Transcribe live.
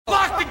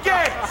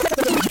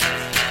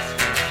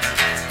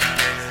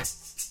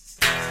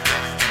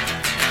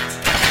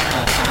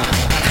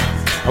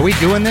Are we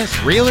doing this?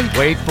 Really?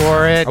 Wait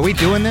for it. Are we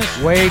doing this?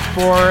 Wait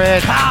for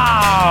it.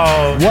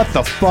 How? What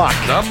the fuck?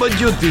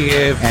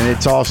 WTF. And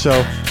it's also,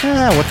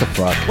 what the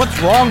fuck? What's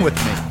wrong with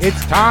me?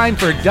 It's time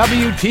for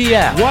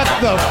WTF. What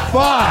the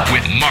fuck?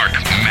 With Marc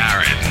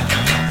Maron.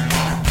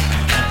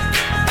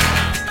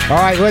 All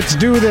right, let's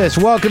do this.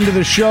 Welcome to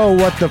the show,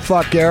 What the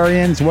Fuck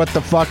Aryans, What the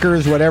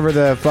Fuckers, whatever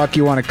the fuck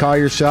you want to call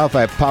yourself.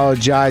 I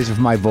apologize if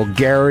my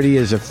vulgarity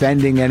is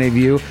offending any of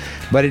you,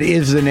 but it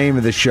is the name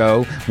of the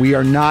show. We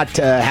are not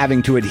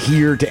having to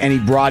adhere to any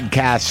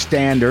broadcast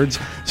standards,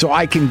 so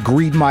I can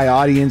greet my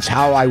audience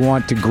how I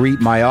want to greet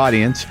my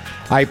audience.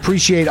 I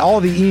appreciate all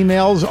the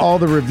emails, all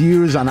the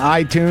reviews on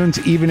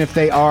iTunes, even if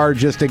they are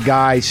just a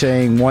guy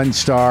saying 1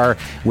 star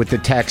with the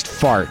text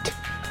fart.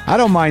 I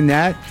don't mind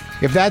that.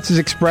 If that's as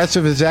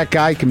expressive as that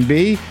guy can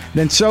be,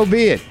 then so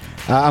be it.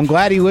 I'm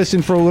glad he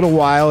listened for a little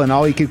while and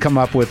all he could come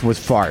up with was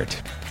fart.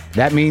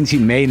 That means he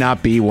may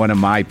not be one of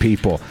my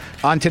people.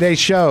 On today's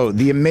show,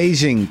 the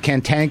amazing,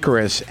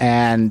 cantankerous,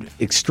 and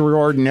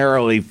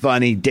extraordinarily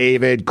funny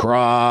David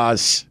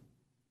Cross,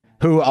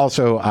 who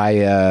also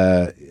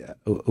I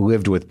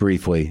lived with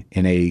briefly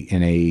in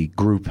a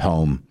group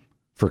home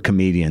for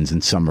comedians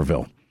in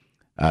Somerville,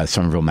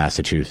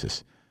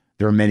 Massachusetts.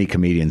 There are many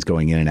comedians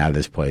going in and out of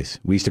this place.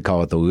 We used to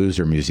call it the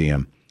Loser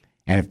Museum.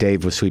 And if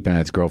Dave was sleeping at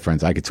his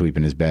girlfriend's, I could sleep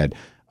in his bed.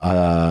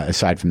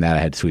 Aside from that, I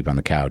had to sleep on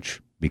the couch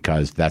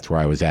because that's where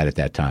I was at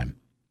that time.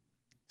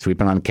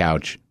 Sleeping on the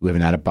couch,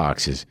 living out of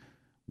boxes,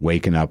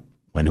 waking up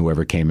when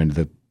whoever came into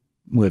the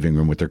living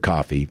room with their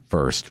coffee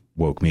first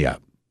woke me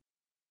up.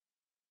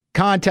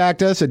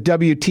 Contact us at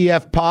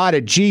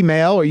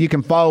WTFpod@gmail.com, or you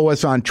can follow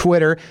us on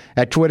Twitter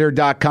at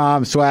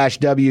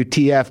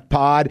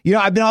twitter.com/WTFpod. You know,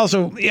 I've been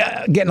also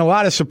getting a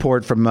lot of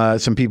support from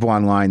some people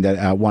online that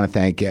I want to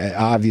thank.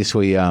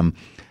 Obviously,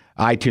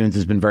 iTunes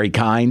has been very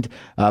kind.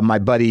 My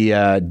buddy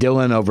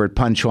Dylan over at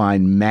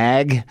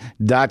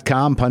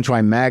punchlinemag.com,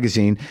 Punchline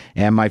Magazine,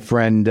 and my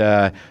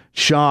friend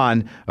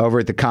Sean over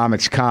at the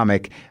Comics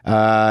Comic.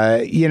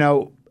 You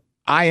know,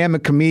 I am a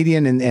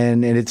comedian,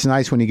 and it's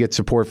nice when you get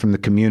support from the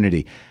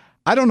community.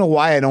 I don't know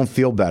why I don't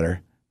feel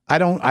better. I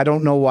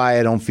don't know why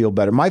I don't feel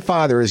better. My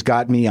father has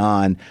got me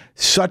on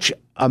such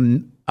a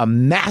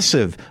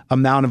massive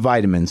amount of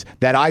vitamins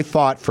that I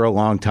fought for a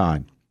long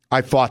time.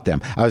 I fought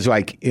them. I was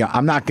like, you know,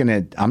 I'm not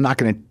gonna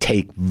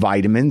take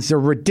vitamins. They're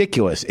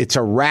ridiculous. It's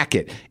a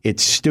racket.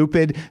 It's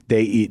stupid.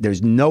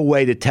 There's no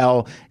way to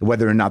tell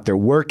whether or not they're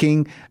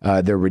working.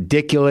 They're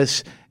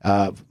ridiculous.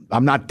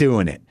 I'm not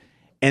doing it.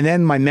 And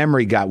then my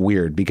memory got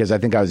weird because I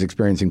think I was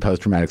experiencing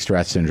post-traumatic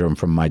stress syndrome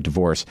from my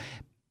divorce.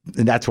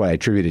 And that's what I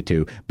attribute it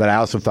to. But I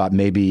also thought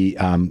maybe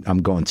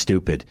I'm going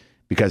stupid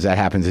because that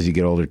happens as you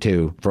get older,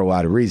 too, for a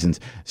lot of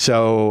reasons.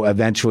 So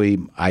eventually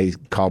I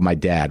called my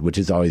dad, which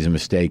is always a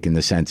mistake in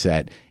the sense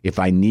that if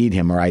I need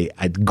him or I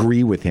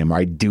agree with him or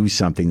I do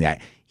something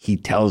that he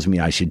tells me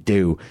I should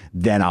do,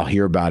 then I'll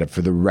hear about it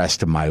for the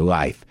rest of my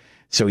life.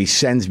 So he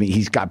sends me,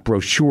 he's got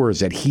brochures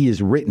that he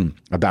has written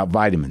about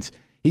vitamins.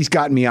 He's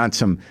got me on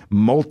some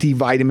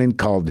multivitamin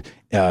called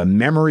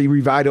Memory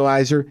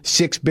Revitalizer,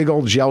 6 big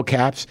old gel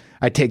caps.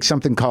 I take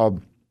something called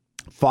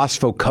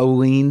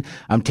phosphocholine.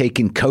 I'm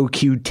taking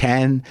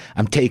CoQ10.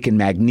 I'm taking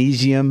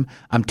magnesium.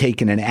 I'm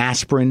taking an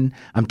aspirin.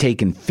 I'm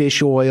taking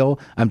fish oil.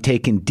 I'm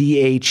taking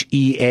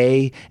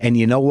DHEA. And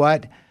you know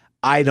what?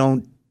 I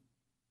don't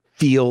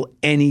feel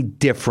any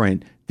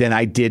different than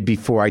I did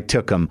before I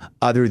took them,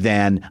 other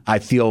than I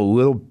feel a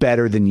little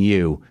better than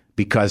you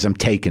because I'm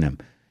taking them.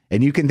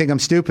 And you can think I'm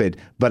stupid,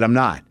 but I'm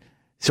not.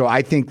 So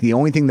I think the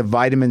only thing the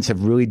vitamins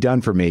have really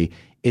done for me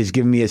is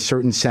give me a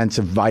certain sense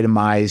of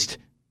vitamized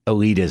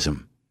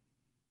elitism.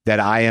 That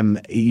I am,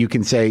 you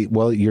can say,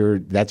 well,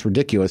 that's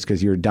ridiculous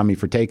because you're a dummy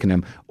for taking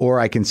them. Or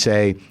I can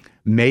say,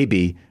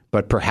 maybe,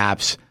 but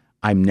perhaps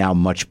I'm now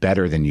much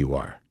better than you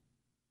are.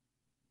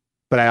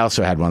 But I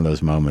also had one of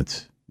those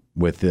moments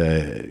with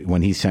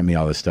when he sent me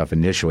all this stuff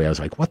initially. I was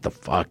like, what the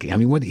fuck? I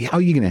mean, how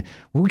are you going to,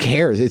 who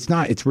cares?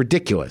 It's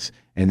ridiculous.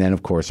 And then,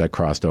 of course, I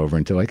crossed over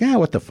into like,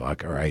 what the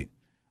fuck? All right.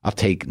 I'll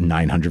take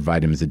 900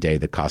 vitamins a day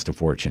that cost a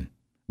fortune.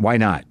 Why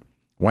not?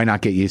 Why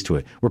not get used to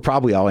it? We're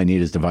probably all I need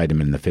is the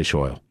vitamin and the fish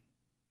oil.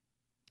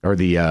 Or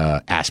the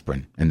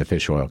aspirin and the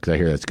fish oil, because I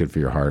hear that's good for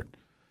your heart.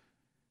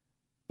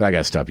 But I got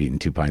to stop eating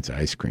 2 pints of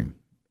ice cream.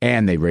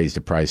 And they raised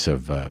the price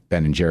of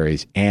Ben &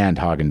 Jerry's and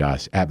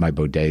Haagen-Dazs at my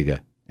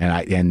bodega.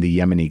 And the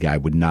Yemeni guy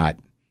would not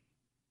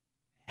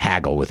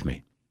haggle with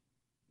me.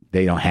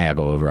 They don't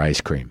haggle over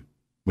ice cream,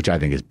 which I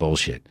think is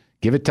bullshit.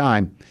 Give it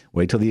time.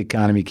 Wait till the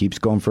economy keeps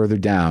going further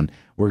down.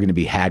 We're going to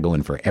be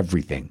haggling for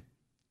everything.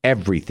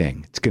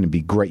 Everything. It's going to be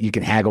great. You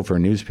can haggle for a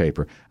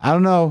newspaper. I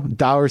don't know.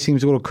 Dollar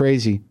seems a little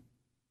crazy.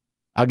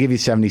 I'll give you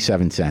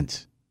 77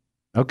 cents.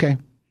 Okay.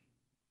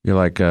 You're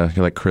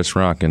like Chris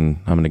Rock, and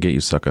I'm going to get you,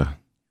 sucker.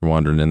 You're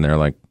wandering in there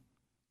like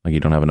you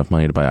don't have enough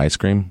money to buy ice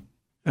cream.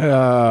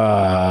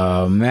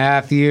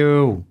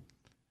 Matthew.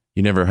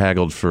 You never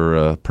haggled for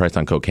a price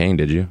on cocaine,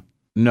 did you?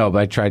 No,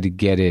 but I tried to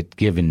get it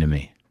given to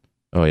me.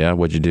 Oh, yeah?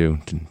 What'd you do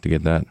to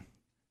get that?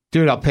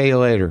 Dude, I'll pay you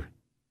later.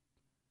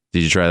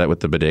 Did you try that with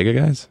the bodega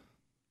guys?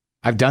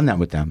 I've done that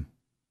with them.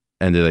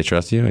 And do they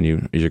trust you?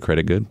 And is your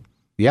credit good?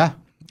 Yeah,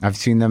 I've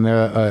seen them.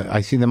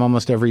 I see them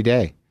almost every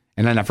day,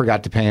 and then I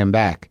forgot to pay him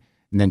back.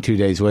 And then 2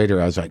 days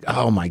later, I was like,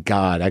 "Oh my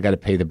God, I got to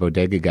pay the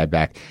bodega guy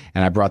back."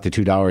 And I brought the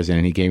 $2 in,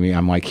 and he gave me.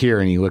 I'm like, "Here,"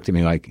 and he looked at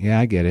me like, "Yeah,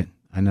 I get it.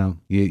 I know.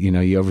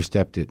 You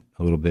overstepped it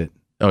a little bit."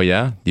 Oh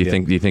yeah? Do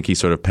you think he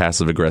sort of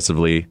passive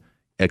aggressively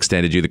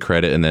extended you the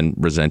credit and then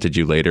resented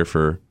you later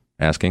for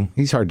asking?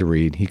 He's hard to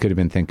read. He could have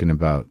been thinking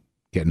about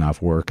getting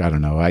off work. I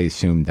don't know. I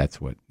assumed that's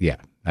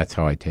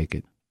how I take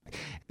it.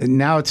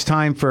 Now it's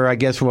time for, I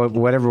guess,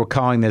 whatever we're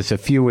calling this, A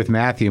Few with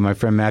Matthew, my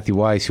friend Matthew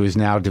Weiss, who is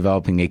now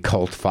developing a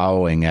cult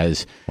following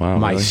as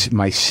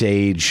my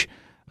sage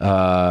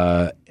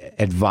advisor,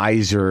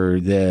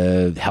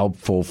 the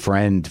helpful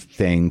friend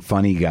thing,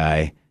 funny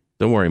guy.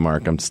 Don't worry,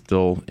 Mark. I'm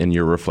still in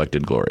your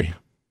reflected glory.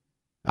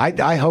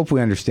 I hope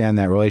we understand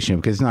that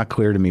relationship, because it's not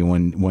clear to me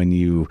when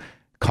you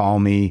call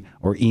me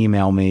or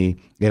email me.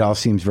 It all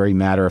seems very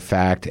matter of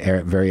fact.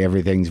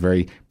 Everything's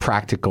very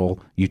practical,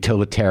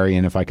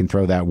 utilitarian, if I can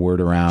throw that word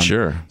around.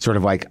 Sure. Sort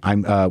of like,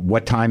 I'm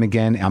what time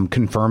again? I'm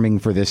confirming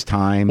for this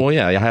time. Well,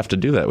 yeah, I have to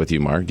do that with you,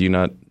 Mark. Do you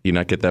not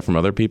get that from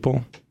other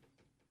people?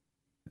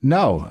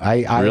 No,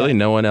 I really.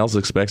 No one else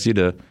expects you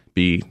to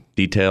be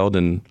detailed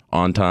and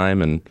on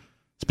time and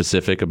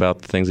specific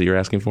about the things that you're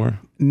asking for?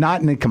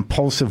 Not in a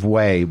compulsive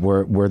way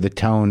where the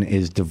tone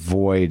is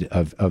devoid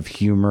of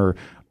humor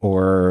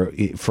or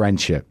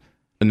friendship.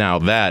 Now,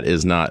 that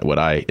is not what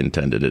I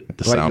intended it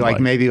to sound like.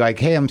 Maybe like,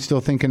 hey, I'm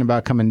still thinking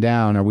about coming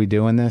down. Are we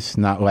doing this?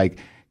 Not like,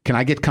 can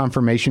I get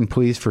confirmation,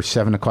 please, for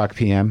 7:00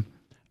 p.m.?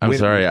 I'm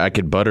sorry. I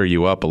could butter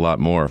you up a lot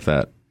more if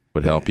that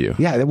would help you.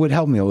 Yeah, that would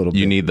help me a little bit.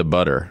 You need the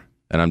butter,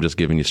 and I'm just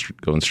giving you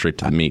going straight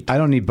to the meat. I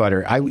don't need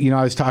butter. I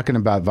was talking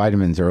about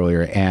vitamins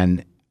earlier,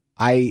 and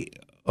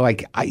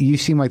you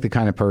seem like the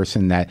kind of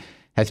person that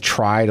has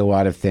tried a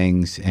lot of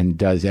things and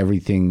does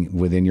everything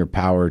within your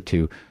power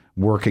to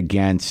work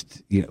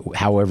against,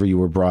 however you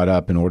were brought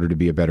up in order to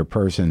be a better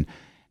person.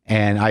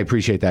 And I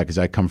appreciate that, because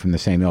I come from the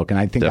same ilk. And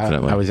I think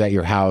I was at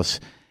your house,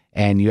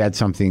 and you had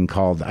something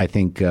called, I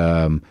think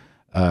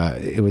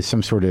it was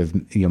some sort of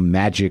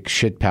magic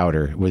shit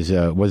powder. Was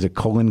it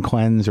colon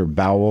cleanse or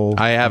bowel?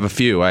 I have a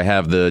few. I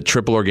have the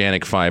triple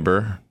organic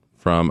fiber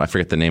from, I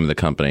forget the name of the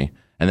company.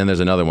 And then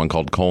there's another one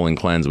called Colon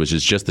Cleanse, which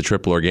is just the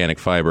triple organic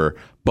fiber,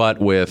 but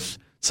with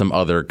some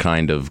other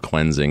kind of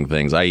cleansing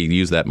things. I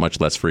use that much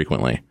less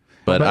frequently.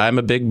 But I'm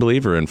a big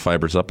believer in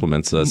fiber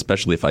supplements,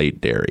 especially if I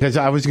eat dairy. Because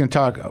I was going to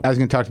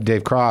talk to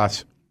Dave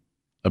Cross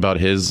about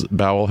his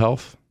bowel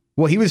health.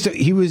 Well, he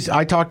was.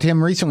 I talked to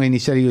him recently, and he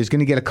said he was going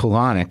to get a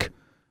colonic.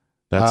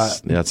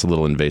 That's a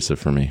little invasive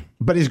for me.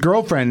 But his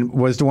girlfriend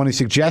was the one who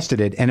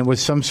suggested it, and it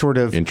was some sort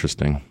of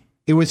interesting.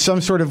 It was some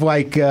sort of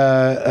like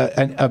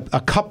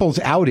a couple's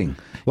outing,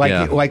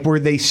 like where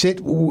they sit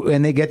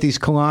and they get these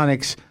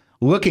colonics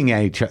looking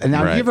at each other.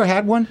 Now, have you ever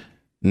had one?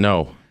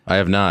 No, I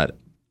have not.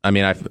 I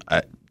mean,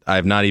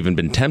 I've not even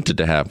been tempted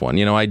to have one.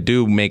 I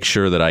do make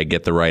sure that I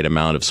get the right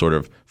amount of sort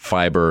of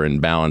fiber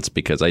and balance,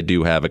 because I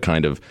do have a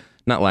kind of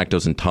not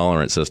lactose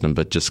intolerant system,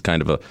 but just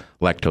kind of a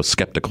lactose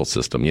skeptical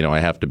system. I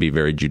have to be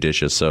very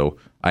judicious. So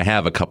I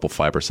have a couple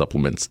fiber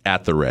supplements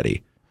at the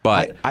ready.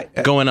 But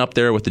going up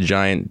there with the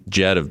giant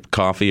jet of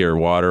coffee or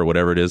water or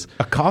whatever it is.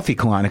 A coffee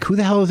colonic? Who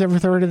the hell has ever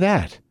heard of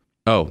that?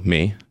 Oh,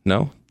 me?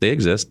 No, they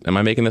exist. Am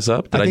I making this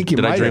up? Did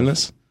I dream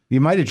this?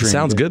 You might have dreamed it.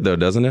 Sounds good, though,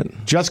 doesn't it?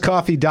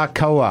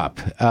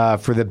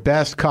 JustCoffee.coop for the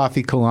best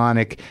coffee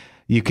colonic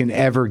you can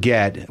ever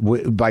get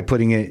by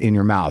putting it in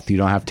your mouth. You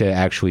don't have to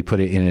actually put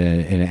it in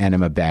an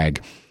enema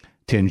bag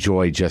to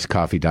enjoy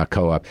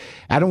JustCoffee.coop.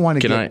 I don't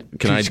want to get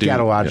too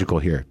scatological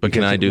here. But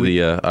can I do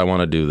I want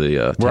to do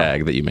the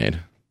tag that you made.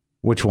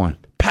 Which one?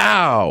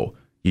 Pow!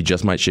 You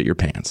just might shit your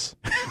pants.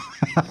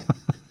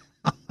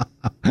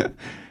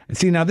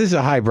 See, now this is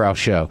a highbrow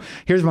show.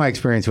 Here's my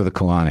experience with a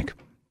colonic.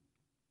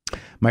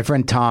 My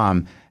friend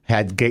Tom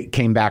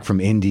came back from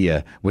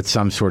India with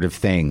some sort of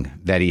thing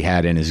that he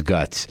had in his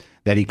guts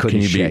that he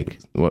couldn't shake.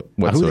 What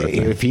sort of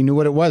thing? If he knew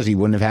what it was, he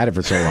wouldn't have had it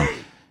for so long.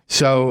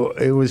 So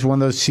it was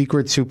one of those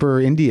secret super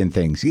Indian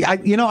things. I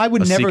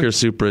would never. Secret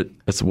super.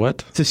 It's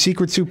what? It's a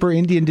secret super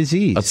Indian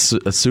disease.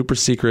 A super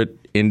secret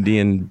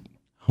Indian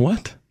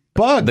what?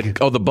 Bug.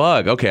 The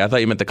bug. Okay, I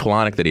thought you meant the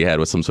colonic that he had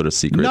was some sort of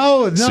secret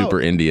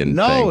super Indian thing.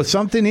 No,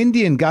 something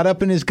Indian got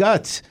up in his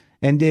guts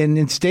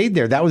and stayed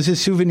there. That was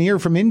his souvenir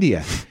from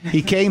India.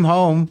 He came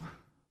home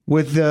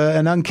with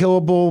an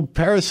unkillable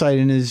parasite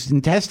in his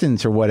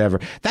intestines or whatever.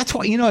 That's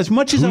why, as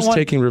much as Who's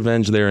taking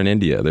revenge there in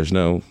India? That's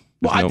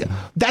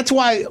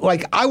why,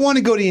 I want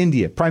to go to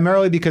India,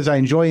 primarily because I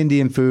enjoy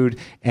Indian food,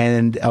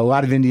 and a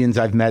lot of Indians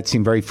I've met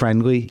seem very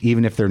friendly,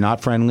 even if they're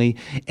not friendly,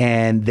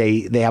 and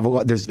they have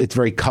it's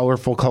very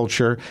colorful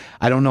culture.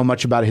 I don't know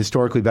much about it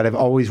historically, but I've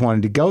always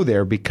wanted to go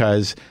there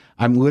because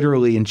I'm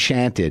literally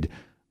enchanted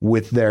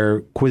with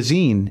their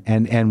cuisine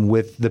and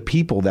with the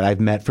people that I've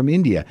met from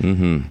India.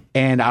 Mm-hmm.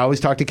 And I always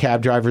talk to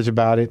cab drivers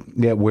about it.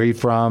 Yeah, where are you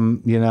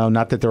from?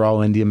 Not that they're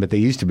all Indian, but they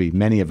used to be,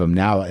 many of them.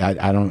 Now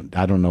I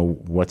don't know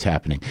what's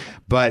happening.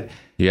 But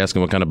You ask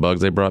them what kind of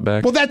bugs they brought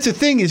back? Well, that's the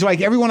thing is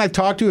like everyone I've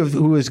talked to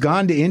who has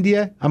gone to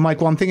India, I'm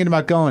like, well, I'm thinking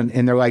about going.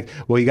 And they're like,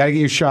 well, you got to get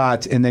your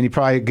shots and then you're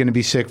probably going to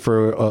be sick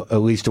for at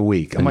least a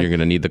week. And you're going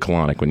to need the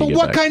colonic when you get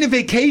back. But what kind of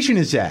vacation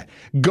is that?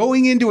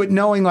 Going into it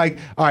knowing like,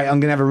 all right, I'm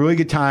going to have a really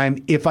good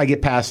time if I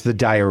get past the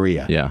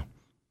diarrhea. Yeah.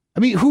 I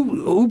mean,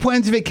 who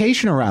plans a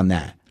vacation around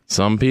that?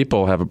 Some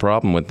people have a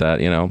problem with that.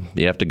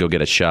 You have to go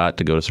get a shot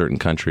to go to certain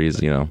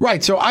countries.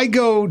 Right. So I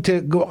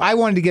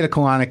wanted to get a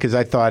colonic because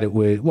I thought it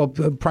would. Well,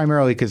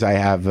 primarily because I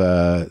have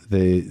I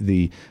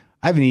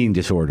have an eating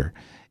disorder,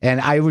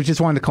 and I was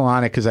just wanted a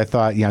colonic because I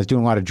thought I was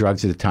doing a lot of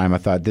drugs at the time. I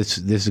thought this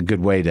is a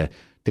good way to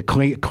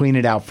clean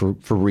it out for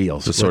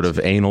real. So sort of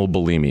anal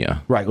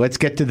bulimia. Right. Let's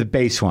get to the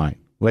baseline.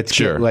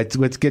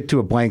 Let's get to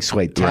a blank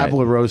slate.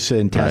 Tabula rasa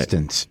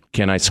intestines. Right.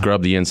 Can I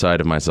scrub the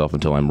inside of myself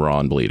until I'm raw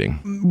and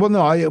bleeding? Well,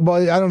 no. I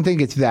don't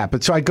think it's that.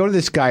 But so I go to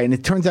this guy, and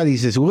it turns out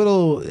he's this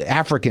little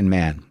African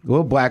man, a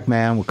little black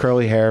man with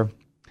curly hair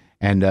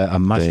and a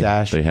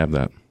mustache. They have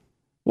that.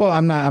 Well,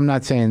 I'm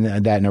not saying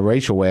that in a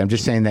racial way. I'm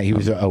just saying that he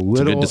was a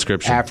little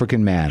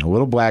African man, a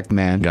little black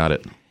man. Got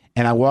it.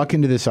 And I walk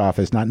into this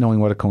office not knowing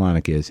what a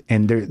colonic is,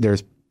 and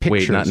there's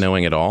pictures. Wait, not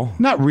knowing at all?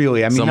 Not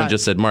really. I mean, someone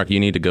just said, "Mark, you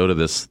need to go to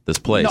this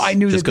place." No, I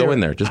knew. Just go in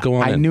there. Just go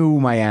on. I knew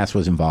my ass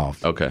was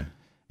involved. Okay.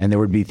 And there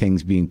would be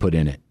things being put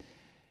in it.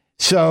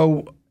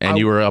 So. And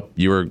you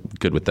were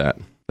good with that.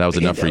 That was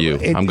enough for you.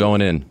 I'm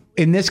going in.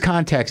 In this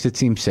context, it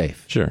seems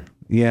safe. Sure.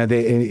 Yeah.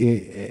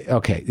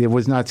 Okay. It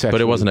was not sexual.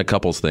 But it wasn't a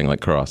couples thing like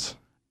Cross.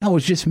 No, it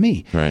was just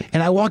me. Right.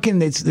 And I walk in,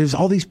 there's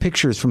all these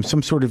pictures from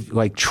some sort of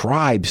like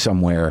tribe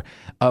somewhere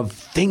of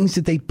things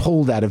that they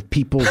pulled out of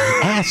people's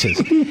asses.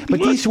 But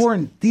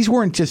these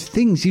weren't just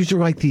things. These were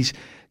like these,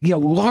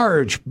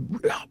 large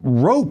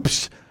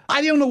ropes.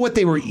 I don't know what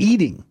they were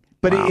eating.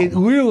 But wow. It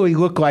literally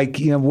looked like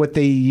what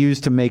they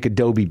used to make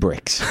adobe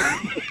bricks,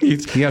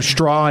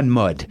 straw and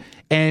mud,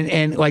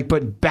 and like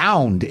but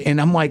bound.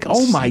 And I'm like,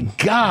 oh my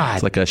god,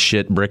 it's like a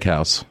shit brick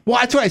house. Well,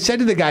 that's what I said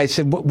to the guy. I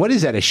said, "What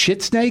is that? A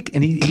shit snake?"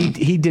 And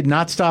he did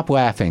not stop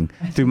laughing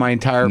through my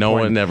entire. No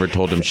one ever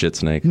told him shit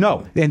snake.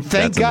 No, and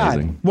thank God.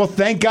 Amazing. Well,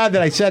 thank God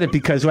that I said it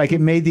because like it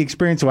made the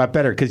experience a lot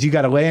better because you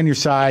got to lay on your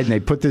side and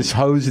they put this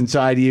hose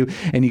inside of you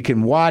and you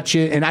can watch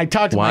it. And I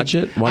talked to watch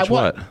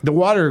what the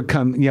water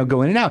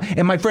go in and out.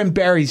 And my friend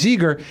Barry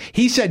Ziegler,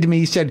 he said to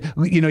me,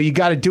 you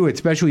got to do it,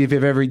 especially if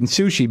you've ever eaten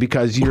sushi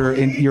because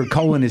your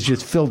colon is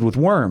just filled with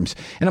worms.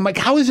 And I'm like,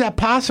 how is that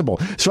possible?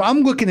 So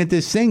I'm looking at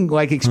this thing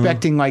like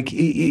expecting like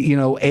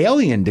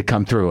alien to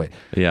come through it.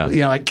 Yeah.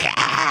 Like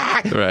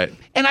right.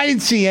 And I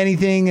didn't see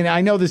anything. And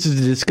I know this is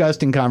a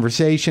disgusting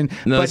conversation.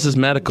 No, this is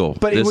medical.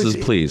 But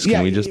please.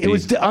 Can we just? It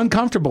was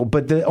uncomfortable.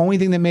 But the only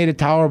thing that made it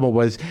tolerable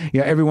was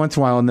every once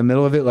in a while in the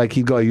middle of it, like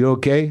he'd go, "You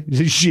okay?" It's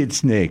a shit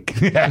snake.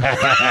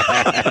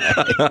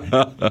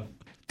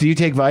 Do you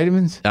take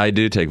vitamins? I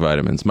do take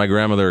vitamins. My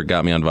grandmother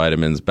got me on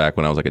vitamins back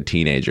when I was like a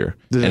teenager.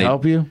 Does it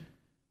help you?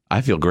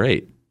 I feel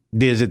great.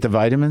 Is it the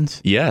vitamins?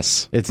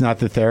 Yes. It's not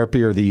the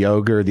therapy or the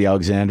yoga or the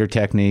Alexander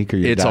technique or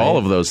your It's diet? all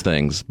of those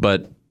things,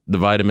 but the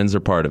vitamins are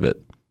part of it.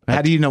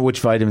 How do you know which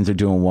vitamins are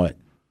doing what?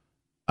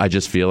 I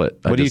just feel it.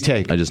 What do you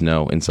take? I just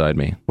know inside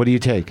me. What do you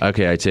take?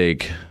 Okay, I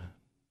take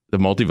the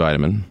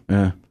multivitamin.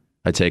 Yeah.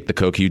 I take the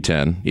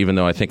CoQ10, even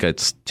though I think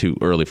it's too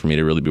early for me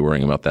to really be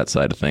worrying about that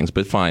side of things,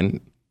 but fine.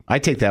 I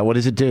take that. What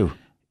does it do?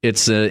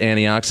 It's an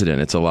antioxidant.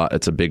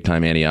 It's a big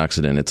time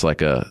antioxidant. It's like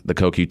the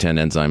CoQ10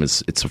 enzyme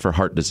it's for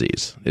heart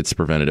disease. It's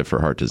preventative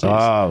for heart disease.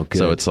 Oh, good.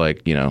 So it's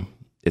like,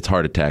 it's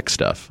heart attack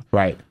stuff.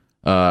 Right.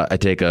 I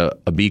take a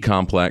B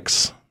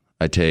complex.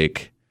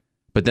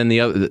 But then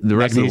the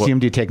rest magnesium.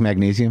 Do you take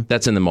magnesium?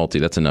 That's in the multi.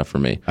 That's enough for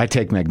me. I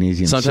take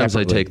magnesium. Sometimes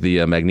separately. I take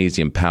the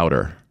magnesium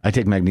powder. I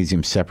take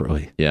magnesium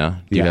separately. Yeah.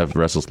 Do you have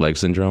restless leg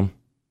syndrome?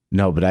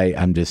 No, but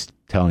I'm just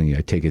telling you,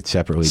 I take it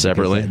separately.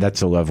 Separately? That's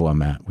the level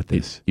I'm at with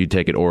this. You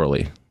take it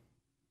orally?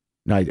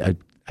 No,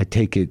 I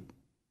take it.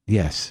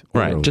 Yes.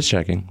 Orally. Right. Just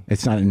checking.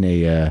 It's not in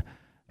a.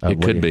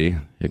 It could be.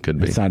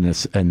 It's not in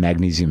a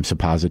magnesium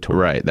suppository.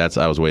 Right.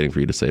 I was waiting for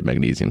you to say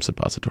magnesium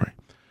suppository.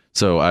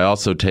 So I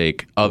also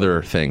take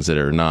other things that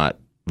are not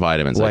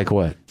vitamins. Like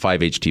what?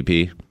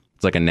 5-HTP.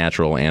 It's like a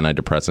natural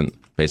antidepressant,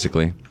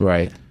 basically.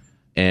 Right.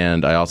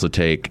 And I also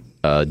take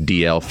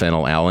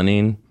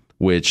DL-phenylalanine,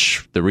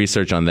 which the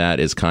research on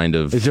that is kind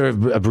of... Is there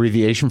an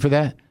abbreviation for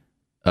that?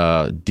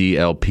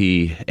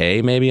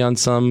 DLPA maybe on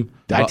some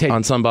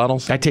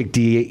bottles. I take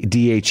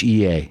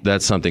DHEA.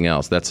 That's something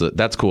else.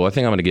 That's cool. I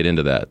think I'm going to get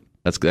into that.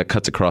 That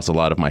cuts across a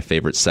lot of my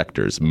favorite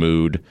sectors: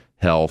 mood,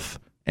 health,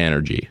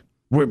 energy.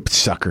 We're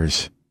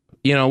suckers.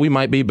 We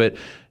might be, but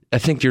I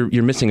think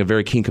you're missing a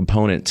very key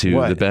component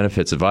to the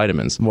benefits of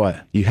vitamins. What?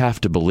 You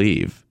have to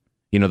believe.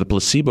 The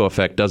placebo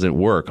effect doesn't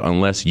work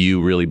unless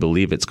you really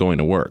believe it's going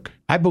to work.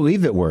 I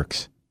believe it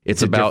works.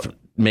 It's about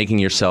making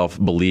yourself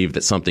believe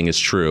that something is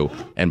true,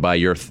 and by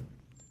your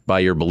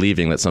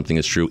believing that something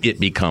is true, it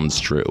becomes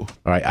true. All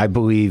right, I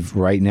believe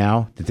right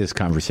now that this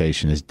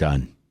conversation is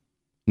done.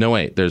 No,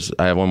 wait.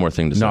 I have one more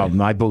thing to say. No,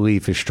 my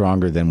belief is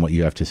stronger than what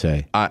you have to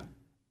say.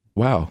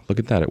 Wow, look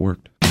at that. It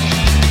worked.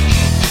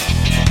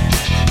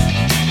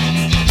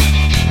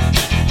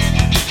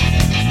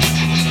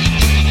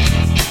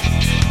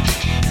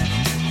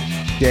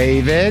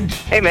 David.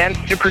 Hey, man,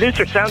 your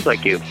producer sounds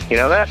like you. You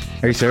know that?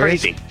 Are you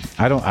serious? Crazy.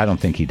 I don't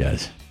think he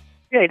does.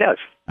 Yeah, he does.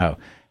 Oh,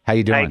 how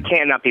you doing? I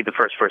cannot be the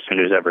first person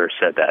who's ever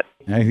said that.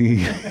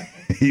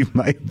 He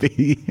might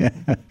be.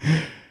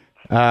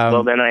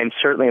 Well, then I'm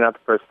certainly not the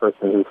first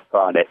person who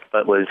thought it,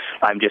 but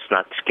I'm just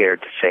not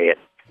scared to say it.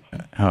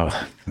 Oh,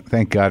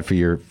 thank God for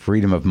your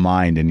freedom of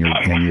mind and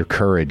your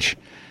courage.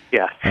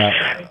 Yeah.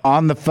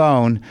 On the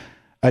phone,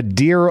 a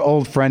dear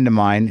old friend of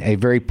mine, a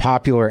very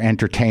popular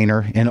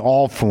entertainer in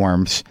all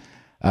forms.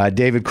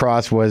 David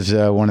Cross was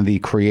one of the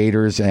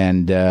creators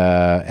and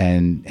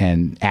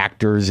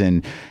actors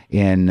in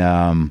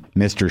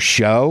Mr.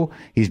 Show.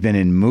 He's been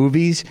in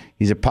movies.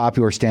 He's a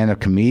popular stand-up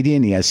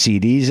comedian. He has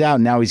CDs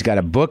out. Now he's got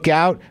a book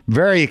out.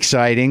 Very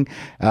exciting.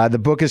 The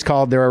book is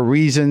called "There Are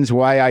Reasons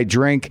Why I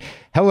Drink."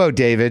 Hello,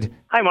 David.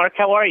 Hi, Mark.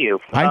 How are you?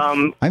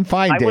 I'm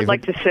fine, David. I would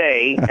like to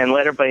say and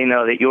let everybody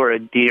know that you're a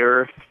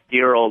dear,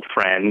 dear old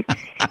friend,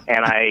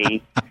 and I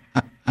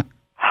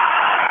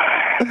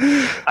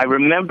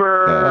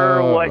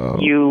remember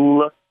what you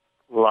look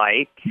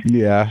like.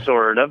 Yeah.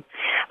 Sort of.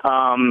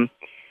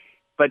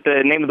 But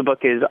the name of the book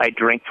is "I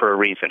Drink for a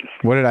Reason."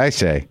 What did I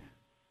say?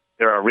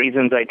 There are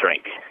reasons I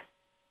drink.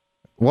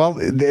 Well,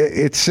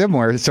 it's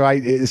similar. So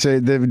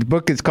the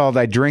book is called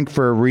 "I Drink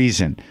for a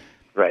Reason."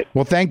 Right.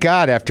 Well, thank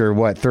God after,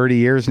 30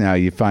 years now,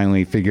 you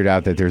finally figured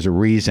out that there's a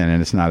reason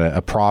and it's not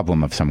a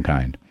problem of some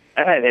kind.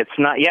 It's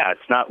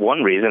not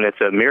one reason.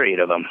 It's a myriad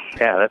of them.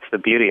 Yeah, that's the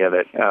beauty of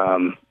it.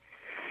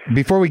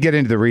 Before we get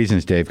into the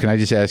reasons, Dave, can I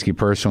just ask you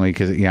personally,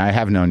 because I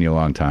have known you a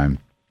long time.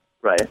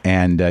 Right.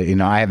 And,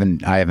 I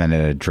haven't had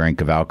a drink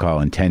of alcohol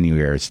in 10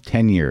 years.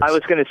 10 years. I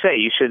was going to say,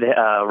 you should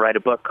write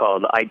a book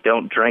called "I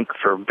Don't Drink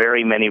for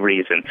Very Many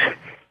Reasons."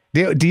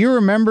 Do you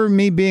remember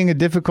me being a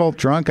difficult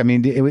drunk? I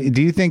mean,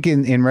 do you think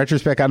in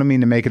retrospect, I don't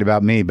mean to make it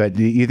about me, but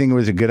do you think it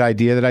was a good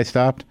idea that I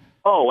stopped?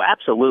 Oh,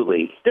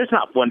 absolutely. There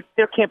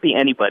can't be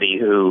anybody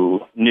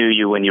who knew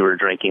you when you were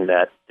drinking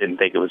that didn't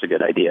think it was a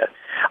good idea.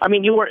 I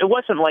mean, it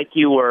wasn't like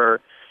you were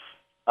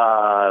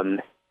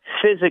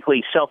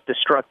physically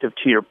self-destructive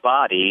to your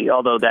body,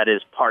 although that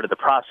is part of the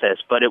process,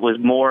 but it was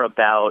more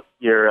about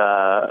your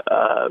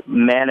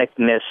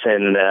manicness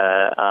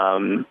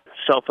and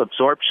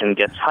self-absorption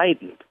gets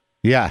heightened.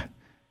 Yeah,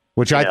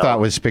 which I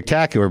thought was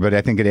spectacular, but I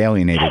think it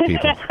alienated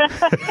people.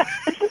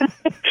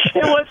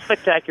 It was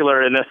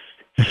spectacular in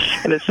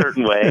a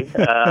certain way.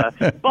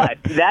 But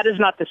that is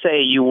not to say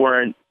you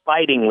weren't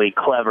bitingly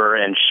clever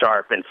and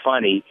sharp and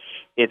funny.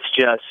 It's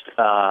just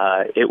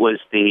it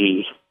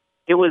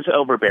was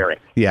overbearing.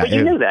 Yeah, but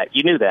you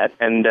knew that,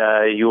 and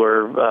you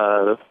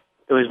were.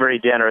 It was very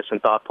generous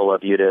and thoughtful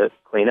of you to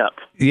clean up.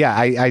 Yeah,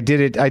 I did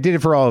it. I did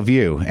it for all of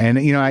you, and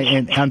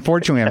and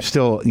unfortunately, I'm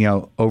still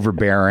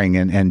overbearing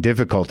and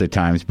difficult at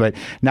times. But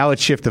now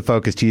let's shift the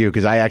focus to you,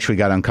 because I actually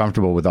got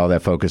uncomfortable with all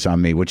that focus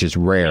on me, which is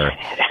rare,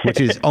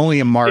 which is only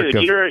a mark Dude,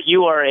 of.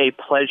 You are a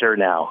pleasure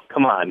now.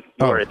 Come on,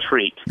 you are a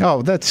treat.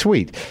 Oh, that's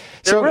sweet.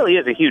 There really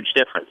is a huge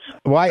difference.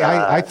 Well,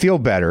 I feel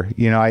better.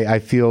 I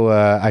feel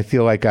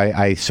like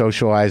I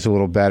socialize a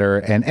little better,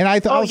 and I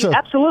also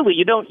absolutely.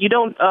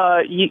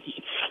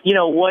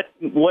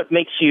 What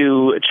makes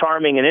you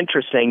charming and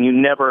interesting? You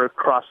never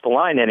cross the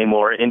line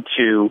anymore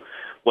into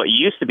what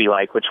you used to be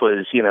like, which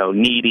was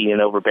needy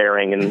and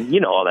overbearing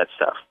and all that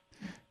stuff.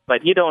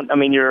 But you don't. I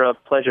mean, you're a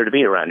pleasure to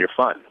be around. You're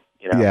fun.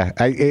 Yeah,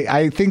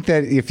 I think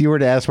that if you were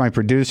to ask my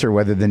producer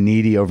whether the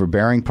needy,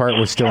 overbearing part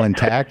was still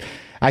intact,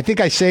 I think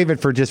I save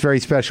it for just very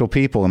special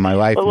people in my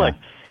life. Well, look,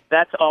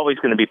 that's always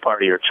going to be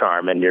part of your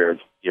charm and your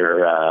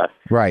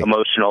right.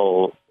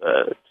 emotional,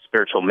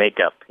 spiritual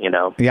makeup.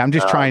 Yeah, I'm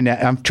just trying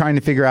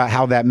to figure out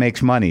how that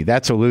makes money.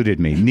 That's eluded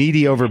me.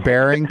 Needy,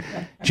 overbearing,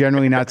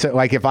 generally not so.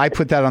 Like if I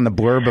put that on the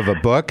blurb of a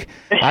book,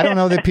 I don't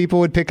know that people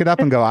would pick it up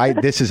and go,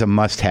 "This is a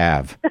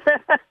must-have."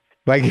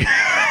 Like,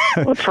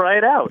 well, try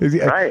it out.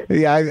 Right.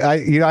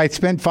 Yeah, I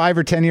spent 5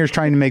 or 10 years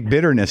trying to make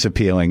bitterness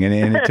appealing,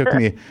 and it took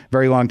me a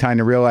very long time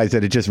to realize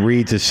that it just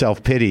reads as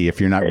self-pity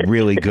if you're not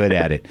really good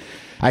at it.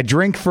 I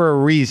drink for a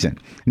reason.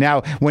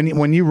 Now,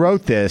 when you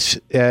wrote this,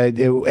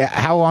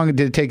 how long did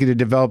it take you to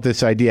develop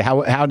this idea?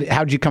 How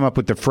did you come up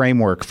with the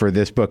framework for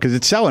this book? Because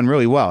it's selling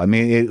really well. I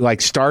mean,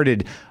 it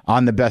started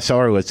on the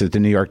bestseller list at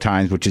the New York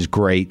Times, which is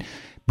great.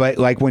 But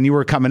when you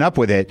were coming up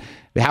with it,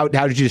 how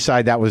did you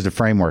decide that was the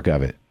framework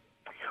of it?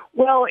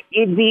 Well,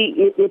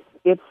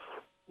 it's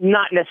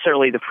not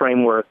necessarily the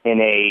framework in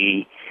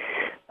a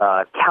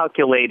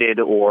calculated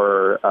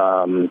or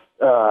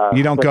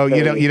you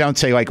don't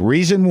say like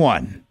reason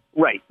one.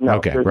 Right. No,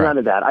 okay, there's none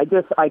of that.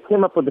 I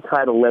came up with the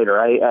title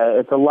later.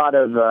 It's a lot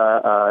of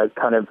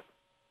kind of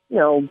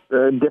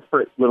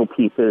disparate little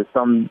pieces.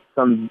 Some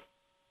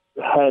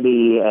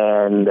heady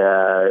and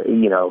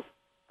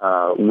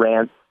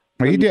rants.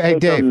 Hey,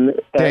 Dave.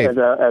 As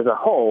a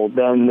whole,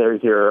 then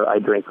there's your "I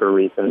drink for a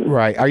reason."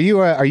 Right. Are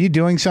you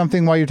doing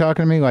something while you're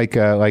talking to me, like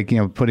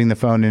putting the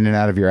phone in and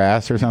out of your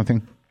ass or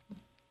something?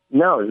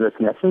 No, is the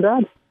connection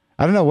bad?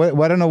 I don't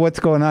know. I don't know what's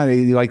going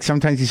on. Like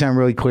sometimes you sound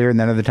really clear, and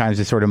then other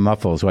times it sort of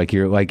muffles, like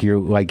you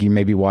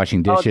may be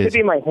washing dishes. Oh, it could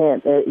be my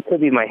hand. It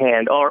could be my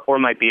hand or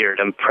my beard.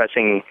 I'm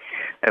pressing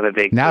have a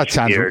big Now it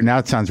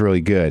beard. sounds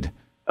really good.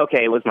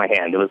 Okay, it was my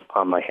hand. It was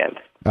upon my hand.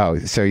 Oh,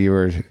 so you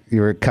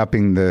were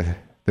cupping the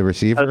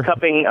receiver? I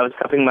was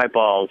cupping my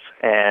balls,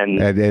 and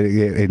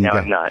now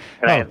I'm not.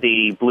 And I have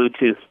the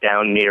Bluetooth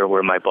down near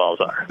where my balls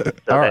are. So All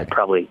that right.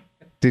 probably.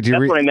 That's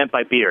what I meant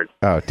by beard.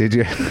 Oh, did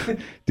you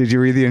did you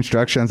read the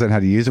instructions on how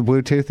to use a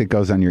Bluetooth? It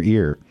goes on your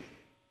ear.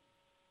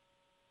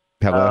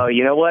 Hello? Oh,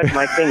 you know what?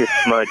 My thing is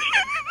smudged.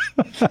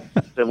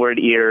 The word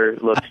ear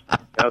looks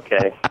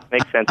okay.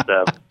 Makes sense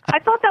though. I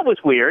thought that was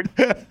weird.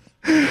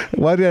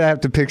 Why did I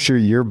have to picture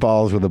your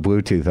balls with a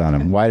Bluetooth on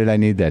them? Why did I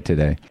need that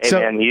today? Hey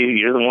man,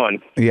 you're the one.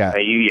 Yeah.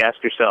 You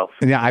asked yourself.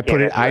 Yeah, I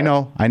put it. I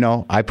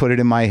know. I put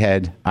it in my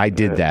head. I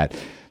did that.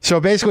 So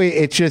basically,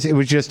 it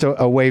was just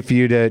a way for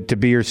you to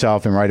be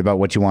yourself and write about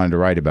what you wanted to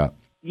write about.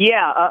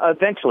 Yeah,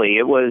 eventually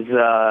it was.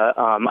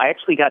 I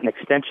actually got an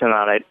extension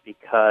on it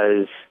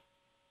because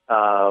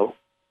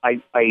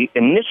I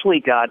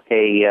initially got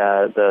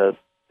the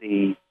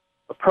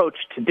approach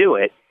to do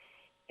it,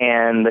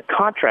 and the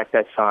contract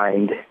I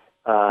signed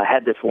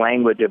had this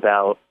language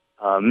about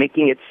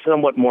making it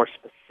somewhat more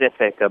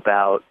specific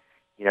about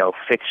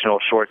fictional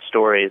short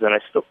stories, and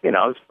I still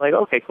I was like,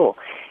 okay, cool,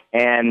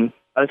 and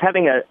I was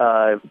having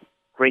a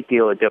great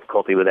deal of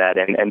difficulty with that,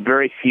 and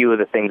very few of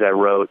the things I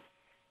wrote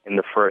in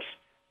the first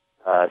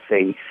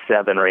say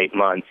 7 or 8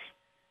 months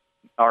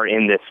are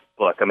in this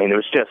book. I mean, there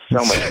was just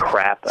so much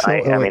crap.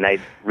 I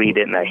read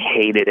it and I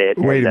hated it.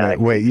 Wait a minute.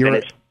 Wait,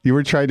 you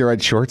were trying to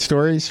write short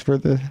stories for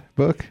the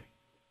book?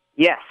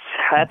 Yes,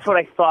 that's what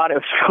I thought I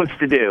was supposed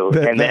to do.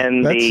 And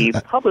then the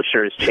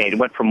publishers changed. It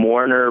went from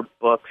Warner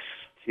Books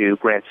to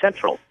Grand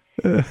Central.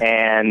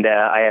 And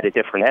I had a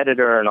different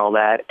editor and all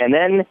that. And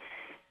then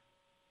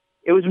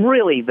it was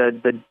really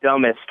the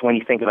dumbest, when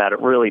you think about it,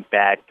 really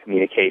bad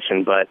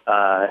communication. But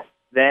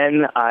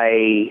then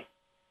I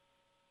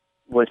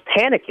was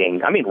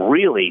panicking. I mean,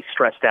 really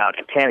stressed out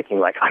and panicking,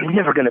 like, I'm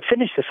never going to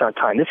finish this on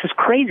time. This is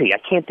crazy. I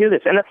can't do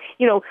this. And,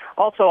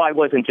 also I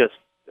wasn't just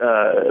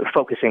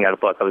focusing on a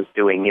book. I was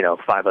doing,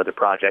 5 other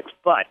projects.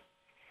 But,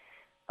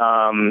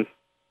 and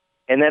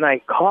then I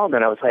called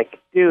and I was like,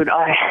 dude,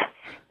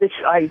 this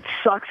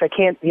sucks. I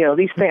can't,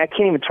 these things, I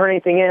can't even turn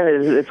anything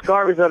in. It's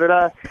garbage,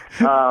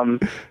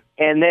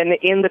 And then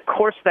in the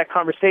course of that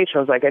conversation, I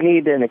was like, I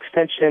need an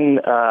extension,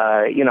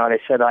 and I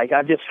said,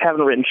 I just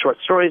haven't written short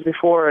stories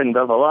before, and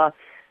blah, blah, blah.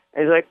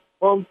 And he's like,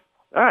 well,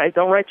 all right,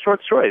 don't write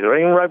short stories, or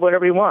you can write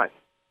whatever you want.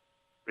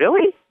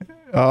 Really?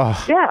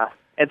 Oh. Yeah.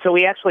 And so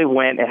we actually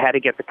went and had to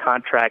get the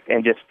contract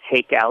and just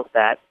take out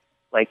that,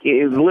 like,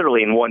 it was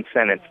literally in one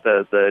sentence,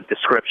 the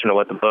description of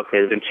what the book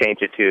is, and change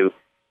it to,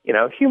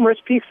 humorous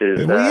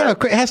pieces. Well,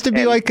 it has to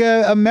be like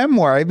a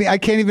memoir. I mean, I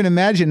can't even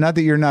imagine. Not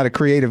that you're not a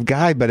creative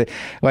guy, but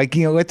let's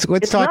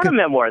talk. It's not a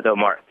memoir, though,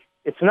 Mark.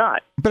 It's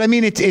not. But I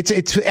mean, it's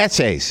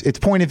essays. It's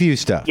point of view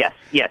stuff. Yes.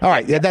 All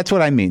right, yes. That's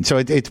what I mean. So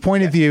it's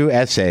point of view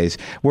essays.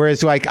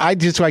 Whereas, I'd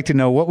just like to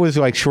know, what was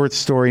short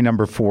story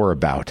number 4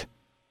 about?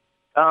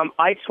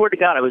 I swear to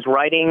God, I was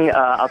writing.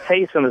 I'll tell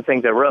you some of the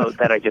things I wrote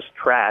that I just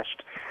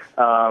trashed.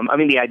 I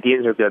mean, the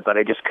ideas are good, but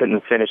I just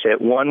couldn't finish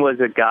it. One was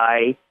a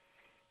guy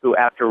who,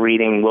 after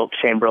reading Wilt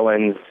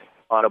Chamberlain's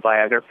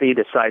autobiography,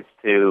 decides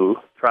to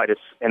try to,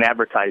 and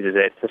advertises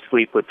it, to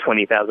sleep with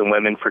 20,000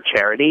 women for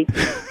charity.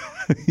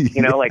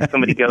 Like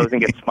somebody goes and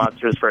gets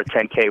sponsors for a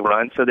 10K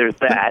run. So there's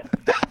that.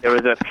 There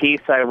was a piece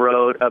I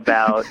wrote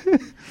about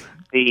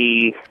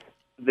the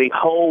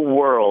whole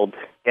world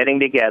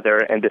getting together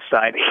and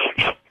deciding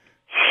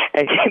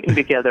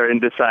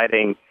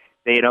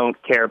they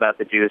don't care about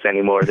the Jews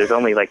anymore. There's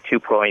only like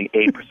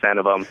 2.8%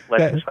 of them.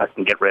 Let's just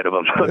fucking get rid of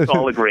them. Let's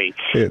all agree,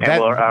 and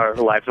our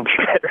lives will be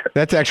better.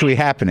 That's actually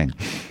happening.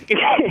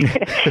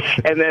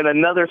 And then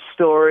another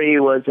story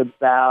was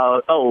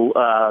about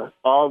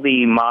all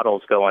the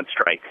models go on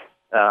strike.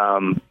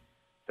 So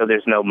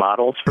there's no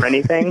models for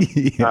anything.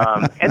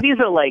 Yeah. And these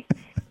are like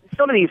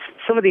some of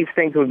these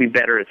things would be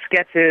better as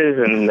sketches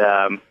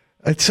and.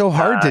 It's so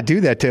hard to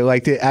do that too.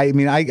 I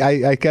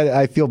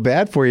feel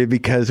bad for you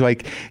because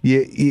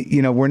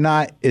we're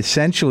not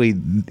essentially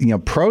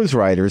prose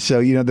writers,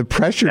 so the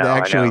pressure to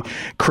actually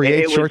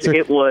create short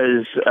stories.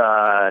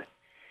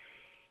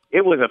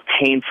 It was a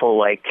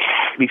painful I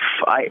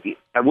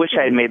wish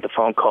I had made the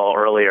phone call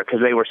earlier because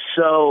they were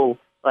so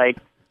like,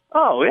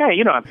 oh yeah,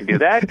 you don't have to do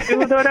that, do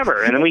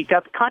whatever. And then we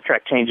got the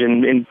contract change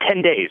in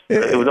 10 days.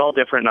 It was all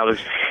different,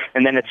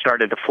 and then it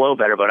started to flow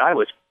better. But I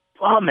was.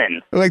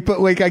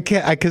 I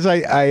can't because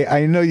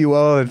I know you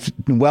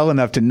well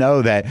enough to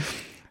know that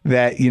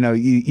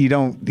you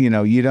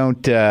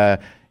don't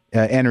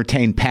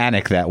entertain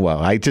panic that well.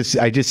 I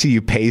just see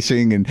you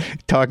pacing and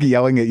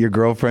yelling at your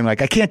girlfriend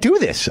like, I can't do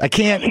this. I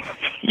can't.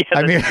 Yeah,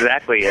 that's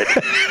exactly it.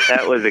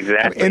 That was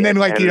exactly. And then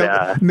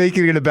it.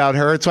 making it about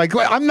her. It's like,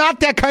 I'm not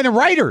that kind of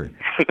writer.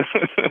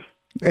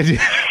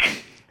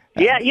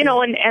 Yeah,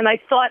 and I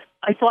thought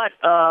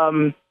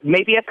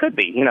maybe I could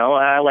be,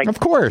 of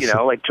course,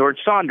 like George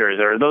Saunders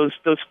or those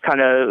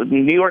kind of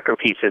New Yorker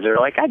pieces, or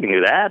like I can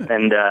do that,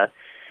 and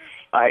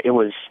it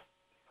was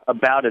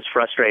about as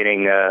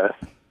frustrating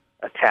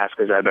a task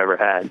as I've ever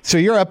had. So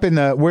you're up in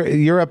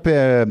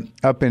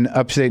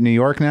upstate New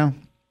York now?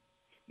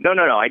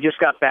 No. I just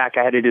got back.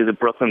 I had to do the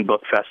Brooklyn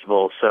Book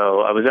Festival.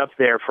 So I was up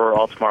there for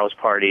All Tomorrow's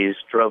Parties,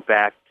 drove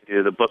back to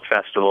do the book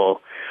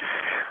festival,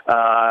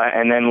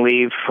 and then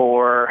leave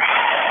for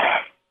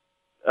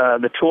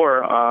the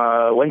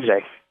tour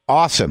Wednesday.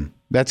 Awesome.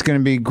 That's going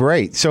to be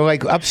great. So,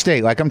 like,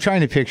 upstate, like, I'm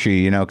trying to picture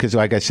you, because,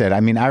 like I said,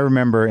 I mean, I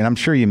remember, and I'm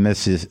sure you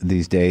miss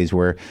these days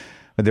where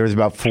there was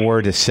about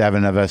 4 to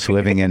 7 of us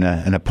living in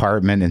an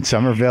apartment in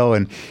Somerville,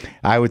 and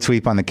I would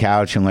sleep on the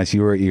couch unless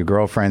you were at your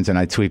girlfriend's, and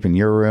I'd sleep in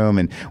your room,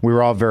 and we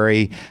were all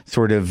very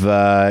sort of,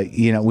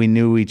 we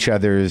knew each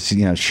other's,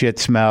 shit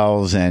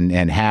smells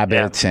and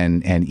habits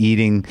and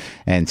eating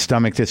and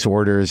stomach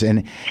disorders,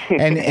 and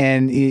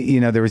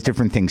there was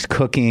different things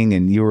cooking,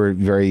 and you were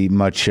very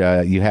much,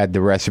 you had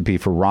the recipe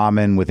for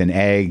ramen with an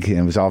egg, and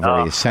it was all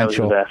very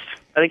essential. That was the best.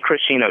 I think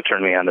Cristiano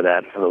turned me onto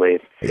that, I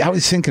believe. I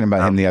was thinking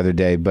about him the other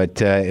day,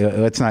 but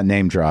let's not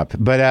name drop.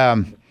 But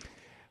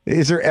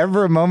is there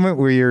ever a moment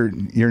where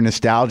you're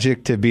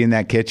nostalgic to be in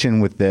that kitchen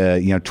with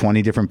the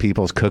 20 different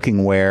people's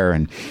cooking ware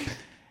and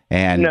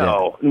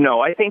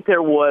No. I think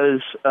there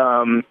was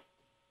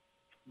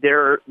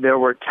there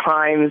were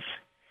times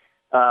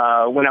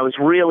when I was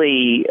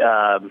really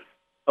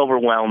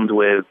overwhelmed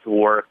with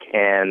work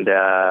and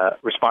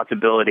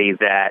responsibility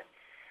that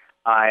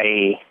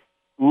I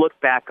look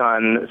back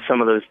on some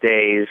of those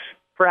days,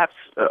 perhaps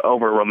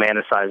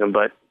over-romanticize them,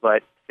 but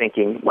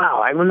thinking, wow,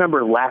 I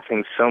remember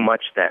laughing so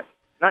much then.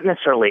 Not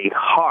necessarily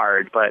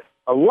hard, but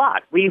a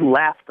lot. We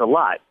laughed a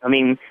lot. I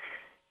mean,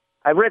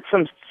 I read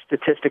some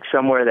statistics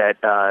somewhere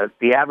that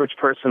the average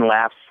person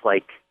laughs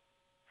like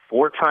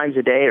 4 times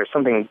a day or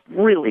something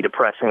really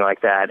depressing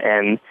like that.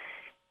 And,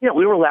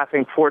 we were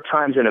laughing 4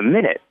 times in a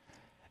minute.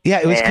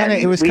 Yeah, it was kind of...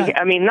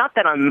 I mean, not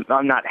that I'm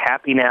not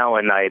happy now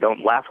and I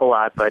don't laugh a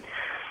lot, but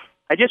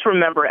I just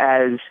remember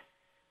as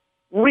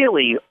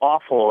really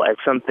awful as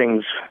some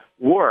things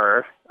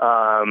were,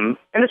 and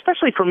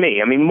especially for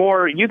me. I mean,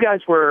 you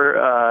guys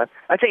were,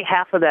 I'd say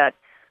half of that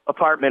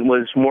apartment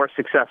was more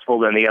successful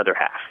than the other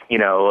half.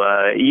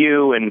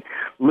 You and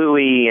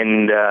Louie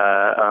and,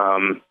 there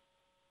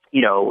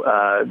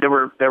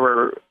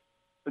were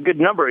a good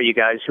number of you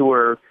guys who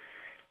were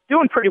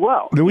doing pretty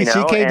well. Louis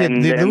C.K.,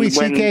 did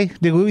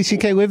Louis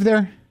C.K. live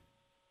there?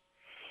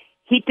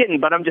 He didn't,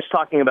 but I'm just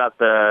talking about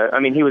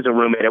he was a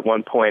roommate at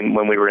one point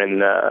when we were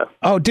in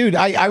Oh, dude,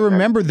 I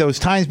remember those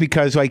times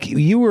because, like,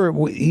 you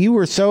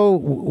were so,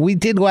 we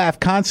did laugh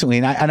constantly,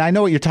 and I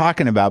know what you're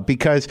talking about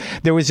because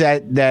there was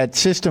that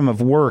system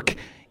of work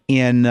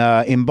in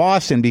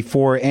Boston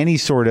before any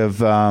sort of,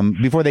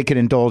 before they could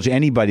indulge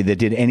anybody that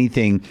did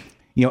anything,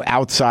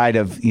 outside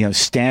of,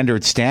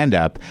 standard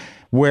stand-up,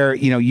 where,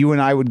 you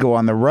and I would go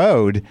on the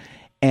road.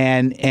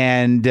 And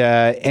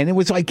it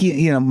was like,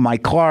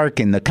 Mike Clark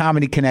and the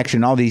Comedy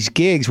Connection, all these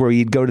gigs where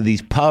you'd go to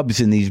these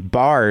pubs and these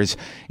bars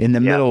in the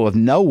middle of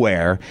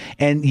nowhere,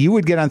 and you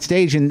would get on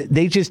stage and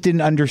they just didn't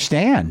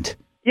understand.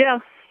 Yeah.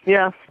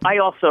 I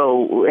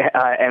also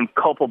am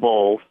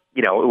culpable.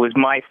 It was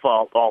my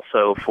fault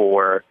also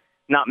for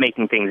not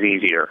making things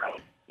easier.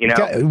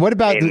 What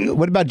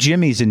about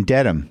Jimmy's in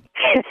Dedham?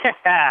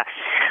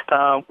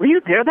 Were you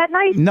there that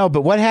night? No,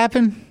 but what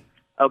happened?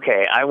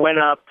 Okay, I went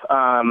up.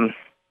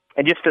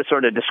 And just to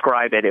sort of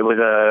describe it, it was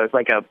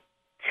like a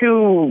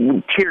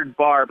 2-tiered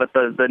bar, but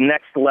the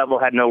next level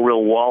had no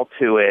real wall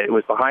to it. It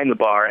was behind the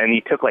bar, and you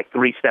took like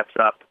 3 steps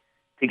up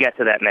to get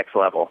to that next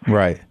level.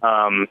 Right.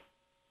 And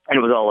it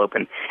was all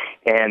open.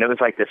 And it was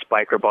like this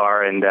biker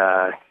bar, and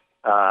I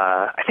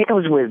think I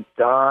was with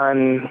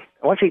Don,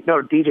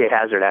 DJ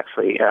Hazard,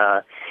 actually.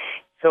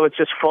 So it's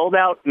just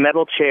fold-out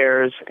metal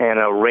chairs and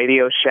a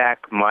Radio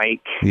Shack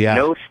mic. Yeah.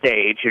 No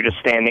stage. You're just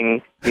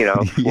standing,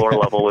 floor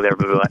level with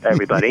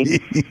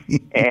everybody.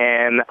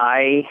 And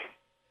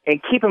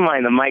keep in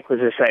mind, the mic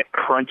was just that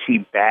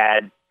crunchy,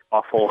 bad,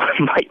 awful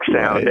mic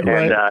sound. Right.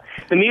 And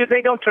the music,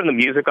 they don't turn the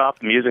music off.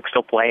 The music's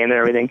still playing and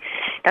everything.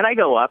 And I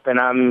go up, and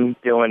I'm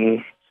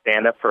doing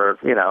stand-up for,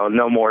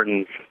 no more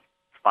than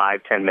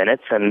 5-10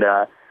 minutes. And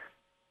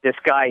this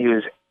guy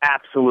who's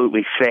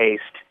absolutely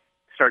faced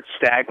starts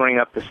staggering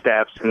up the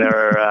steps, and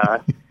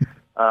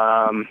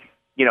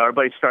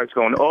everybody starts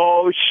going,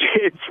 "Oh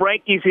shit,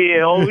 Frankie's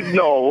here! Oh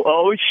no!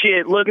 Oh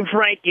shit, look at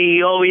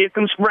Frankie! Oh, here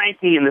comes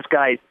Frankie!" And this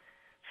guy's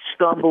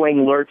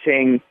stumbling,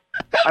 lurching.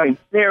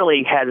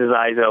 Barely has his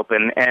eyes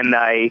open, and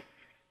I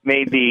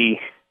made the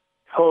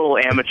total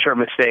amateur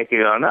mistake of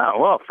going, "Oh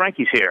well,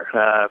 Frankie's here.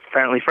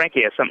 Apparently,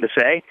 Frankie has something to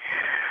say.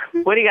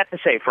 What do you got to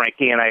say,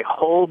 Frankie?" And I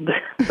hold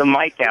the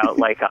mic out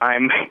like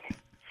I'm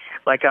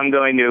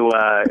going to,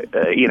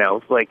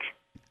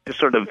 just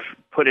sort of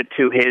put it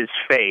to his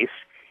face.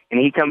 And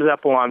he comes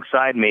up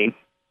alongside me,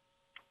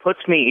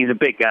 he's a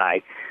big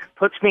guy,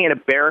 puts me in a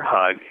bear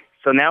hug,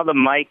 So now the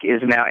mic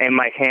is now, and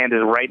my hand is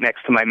right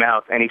next to my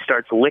mouth, and he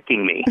starts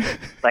licking me.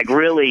 Like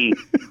really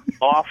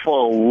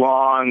awful,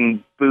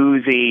 long,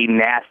 boozy,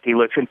 nasty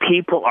looks. And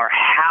people are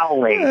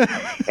howling.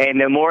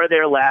 And the more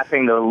they're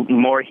laughing, the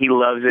more he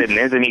loves it. And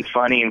isn't he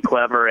funny and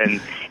clever?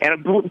 And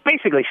I'm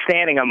basically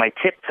standing on my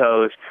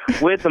tiptoes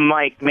with the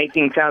mic,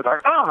 making sounds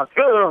like, oh,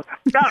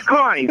 come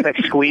on. He's like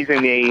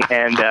squeezing me,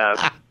 and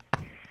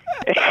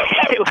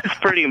it was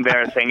pretty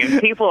embarrassing. And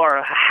people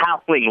are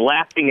howling,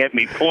 laughing at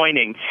me,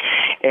 pointing.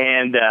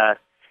 And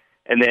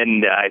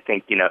then I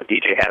think,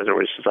 DJ Hazard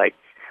was just like,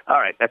 all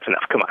right, that's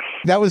enough. Come on.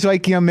 That was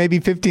like, maybe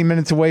 15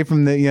 minutes away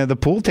from the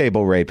pool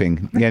table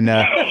raping. And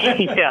yeah.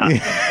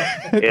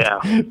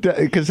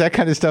 Because that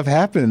kind of stuff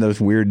happened in those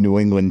weird New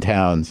England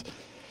towns.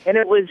 And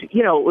it was, it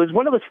was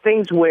one of those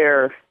things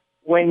where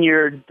when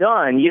you're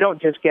done, you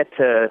don't just get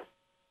to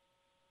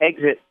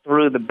exit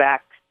through the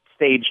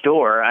backstage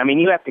door. I mean,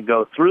 you have to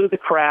go through the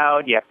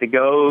crowd. You have to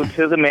go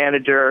to the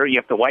manager. You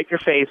have to wipe your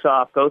face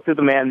off, go through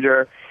the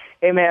manager.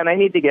 Hey, man, I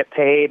need to get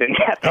paid, and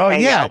you have to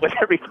hang out with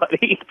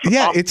everybody.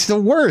 Yeah, it's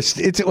the worst.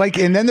 It's like,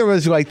 and then there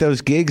was like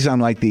those gigs on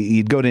like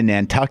you'd go to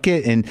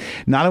Nantucket, and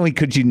not only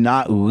could you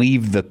not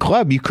leave the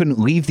club, you couldn't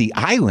leave the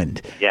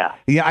island. Yeah.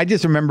 Yeah, I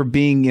just remember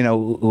being,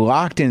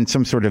 locked in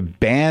some sort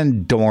of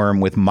band dorm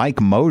with Mike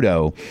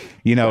Moto,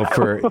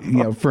 for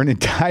an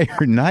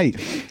entire night,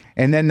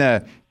 and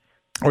then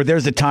or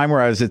there's a time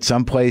where I was at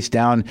some place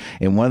down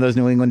in one of those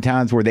New England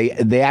towns where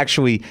they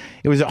actually,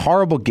 it was a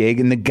horrible gig,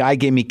 and the guy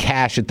gave me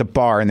cash at the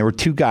bar, and there were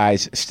two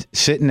guys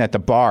sitting at the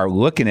bar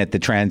looking at the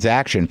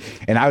transaction,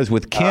 and I was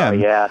with Kim. Oh,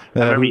 yeah. I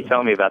remember you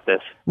telling me about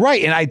this.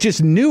 Right, and I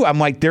just knew, I'm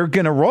like, they're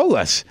going to roll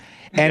us.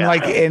 And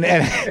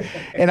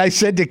and I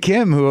said to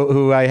Kim,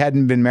 who I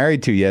hadn't been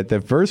married to yet, the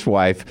first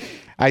wife,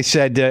 I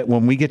said,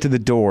 when we get to the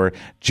door,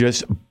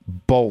 just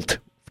bolt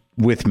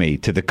with me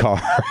to the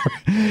car.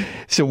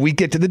 So we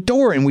get to the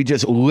door and we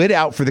just lit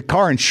out for the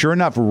car. And sure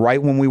enough,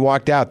 right when we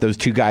walked out, those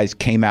two guys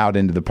came out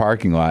into the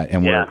parking lot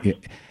and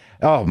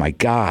oh my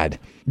God.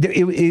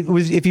 It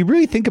was, if you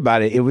really think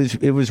about it, it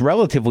was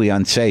relatively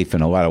unsafe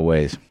in a lot of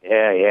ways.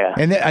 Yeah.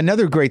 And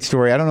another great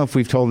story, I don't know if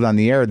we've told it on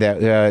the air,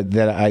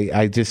 that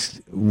I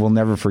just will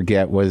never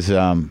forget, was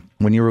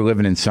when you were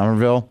living in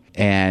Somerville,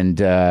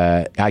 and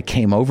I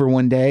came over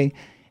one day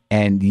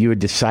and you had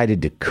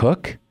decided to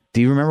cook. Do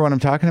you remember what I'm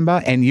talking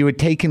about? And you had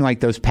taken like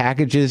those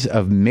packages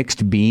of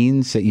mixed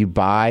beans that you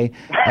buy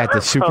at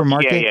the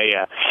supermarket.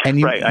 Yeah.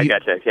 And I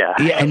gotcha. Yeah.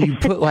 Yeah, and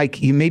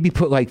you maybe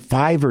put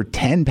 5 or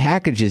 10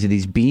 packages of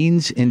these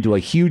beans into a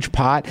huge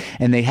pot,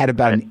 and they had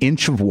about an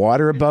inch of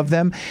water above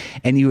them,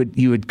 and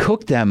you would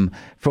cook them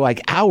for like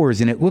hours,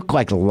 and it looked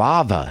like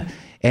lava.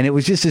 And it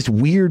was just this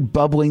weird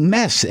bubbling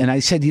mess. And I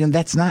said,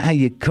 that's not how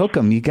you cook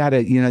them. You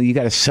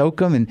gotta soak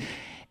them,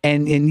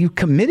 and you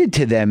committed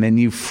to them, and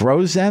you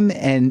froze them,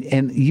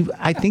 and you.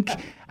 I think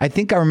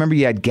I remember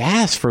you had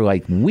gas for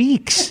like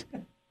weeks.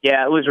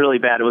 Yeah, it was really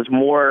bad. It was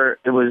more.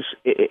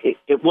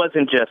 It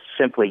wasn't just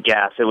simply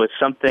gas. It was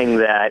something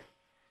that,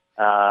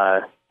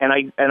 and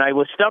I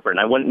was stubborn.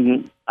 I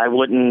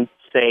wouldn't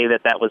say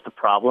that was the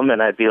problem,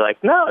 and I'd be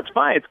like, no, it's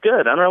fine, it's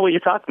good. I don't know what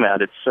you're talking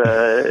about.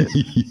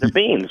 It's they're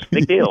beans,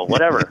 big deal,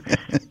 whatever.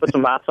 Put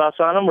some hot sauce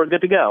on them, we're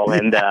good to go.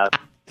 And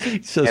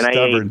so and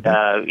stubborn.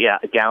 I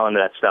ate a gallon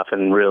of that stuff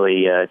and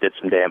really did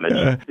some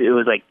damage. It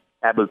was like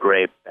Abu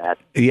Ghraib bad.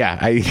 Yeah,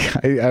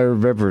 I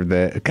remember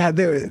that. God,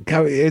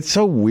 it's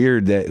so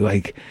weird that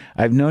like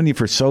I've known you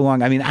for so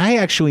long. I mean, I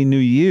actually knew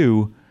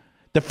you.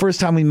 The first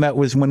time we met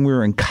was when we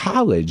were in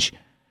college.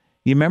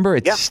 You remember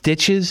at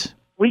Stitches?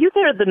 Were you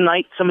there the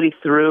night somebody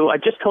threw? I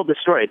just told this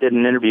story. I did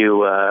an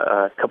interview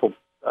a couple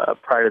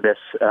prior to this,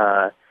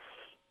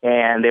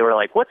 and they were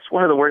like, "What's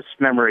one of the worst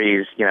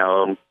memories,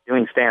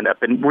 doing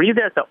stand-up?" And were you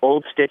there at the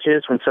old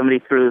Stitches when somebody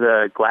threw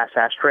the glass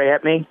ashtray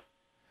at me?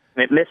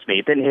 It missed me.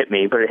 It didn't hit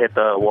me, but it hit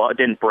the wall. It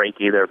didn't break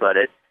either, but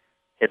it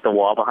hit the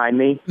wall behind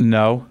me.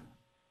 No.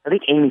 I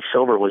think Amy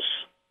Silver was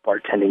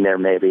bartending there,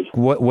 maybe.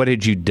 What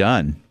had you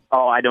done?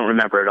 Oh, I don't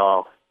remember at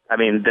all. I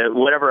mean,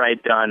 whatever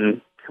I'd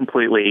done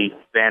completely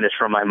vanished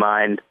from my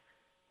mind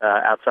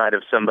outside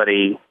of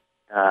somebody.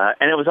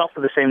 And it was also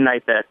the same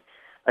night that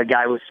a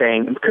guy was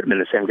saying, it could have been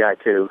the same guy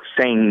too,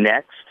 saying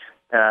next.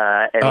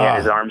 And he had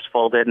his arms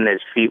folded and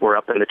his feet were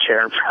up in the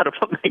chair in front of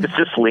him. He was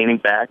just leaning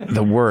back.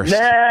 The worst.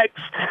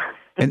 Next.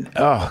 And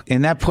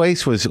that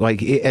place was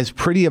like as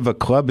pretty of a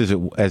club as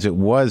it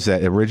was.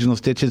 That original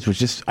Stitches was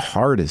just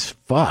hard as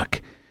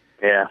fuck.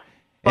 Yeah.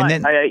 But, and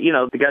then,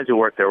 the guys who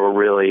worked there were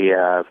really,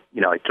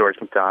 like George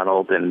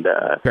McDonald and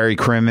Barry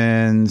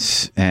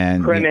Crimmins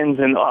and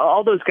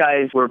all those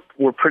guys were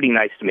pretty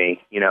nice to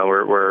me.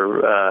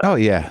 Were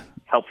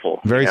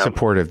helpful. Very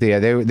supportive. Yeah,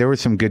 there were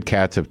some good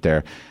cats up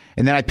there.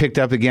 And then I picked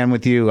up again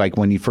with you, like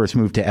when you first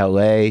moved to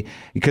L.A.,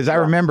 because I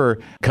remember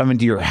coming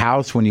to your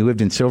house when you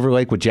lived in Silver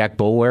Lake with Jack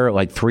Boulware at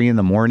like 3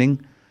 a.m,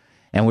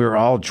 and we were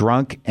all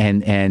drunk,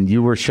 and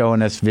you were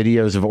showing us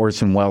videos of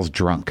Orson Welles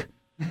drunk.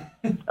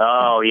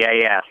 Oh,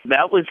 yeah.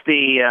 That was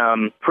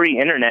the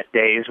pre-internet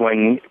days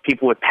when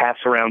people would pass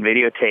around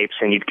videotapes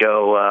and you'd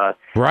go,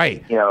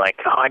 right. like,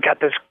 oh, I got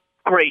this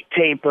great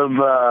tape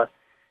of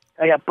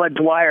I got Bud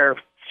Dwyer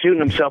shooting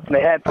himself in the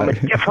head from a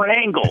different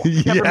angle.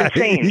 Never been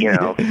seen,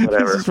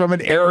 whatever. This is from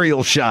an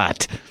aerial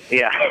shot.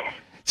 Yeah.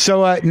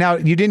 So now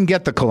you didn't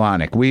get the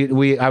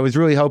colonic. I was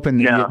really hoping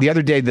the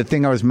other day. The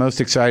thing I was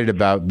most excited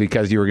about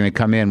because you were going to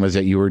come in was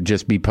that you were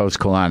just be post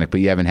colonic,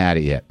 but you haven't had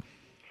it yet.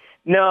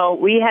 No,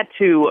 we had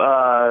to,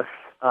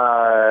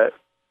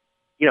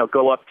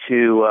 go up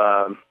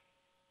to.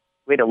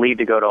 We had to leave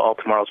to go to all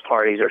tomorrow's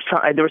parties, or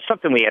there was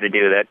something we had to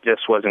do that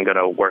just wasn't going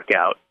to work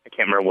out. I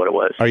can't remember what it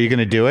was. Are you going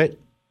to do it?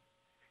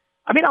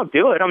 I mean, I'll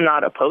do it. I'm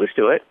not opposed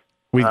to it.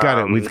 We've got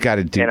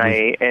to do.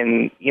 I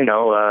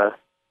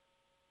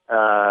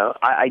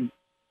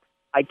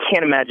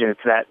can't imagine it's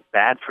that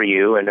bad for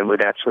you, and it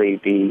would actually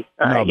be.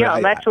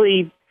 I'm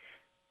actually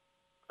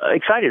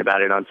excited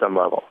about it on some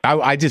level.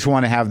 I just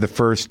want to have the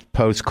first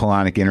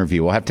post-colonic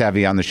interview. We'll have to have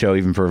you on the show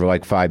even for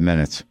like 5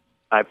 minutes.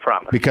 I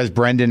promise. Because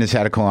Brendan has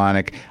had a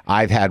colonic.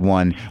 I've had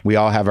one. We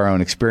all have our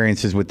own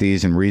experiences with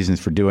these and reasons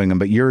for doing them.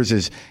 But yours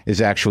is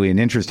actually an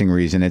interesting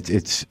reason.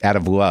 It's out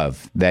of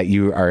love that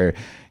your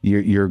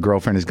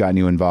girlfriend has gotten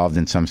you involved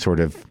in some sort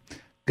of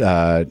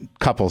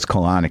couples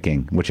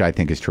colonicing, which I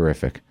think is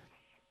terrific.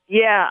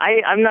 Yeah,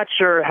 I'm not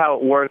sure how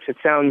it works. It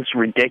sounds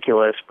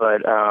ridiculous,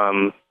 but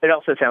it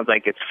also sounds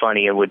like it's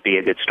funny and would be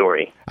a good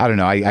story. I don't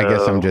know. I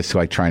guess I'm just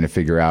like trying to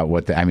figure out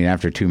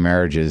after 2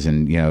 marriages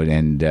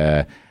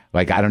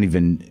I don't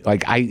even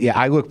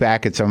I look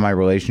back at some of my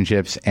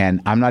relationships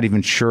and I'm not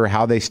even sure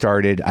how they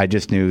started. I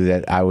just knew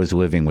that I was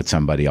living with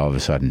somebody all of a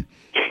sudden.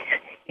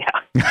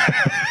 Yeah.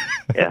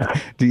 Yeah.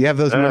 Do you have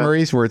those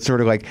memories where it's sort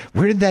of like,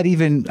 where did that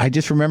even? I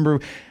just remember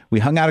we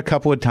hung out a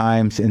couple of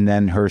times and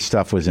then her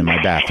stuff was in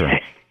my bathroom.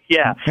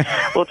 Yeah.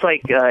 Well, it's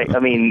like,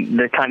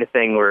 the kind of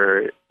thing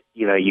where,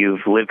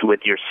 you've lived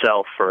with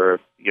yourself for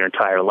your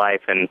entire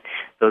life. And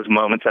those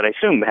moments that I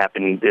assume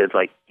happen is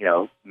like,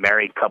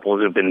 married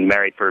couples who've been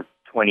married for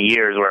 20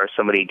 years where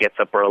somebody gets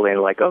up early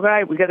and like, all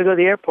right, we got to go to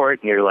the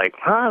airport. And you're like,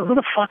 huh, who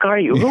the fuck are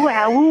you? Who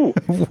are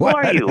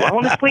you? I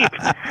want to sleep.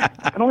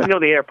 I don't want to go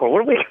to the airport.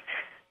 What are we?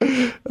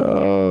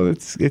 Oh,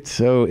 it's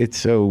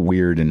so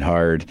weird and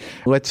hard.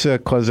 Let's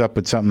close up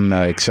with something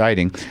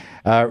exciting.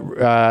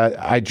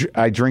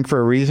 I drink for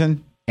a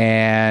reason,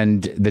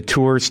 and the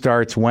tour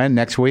starts when?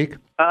 Next week?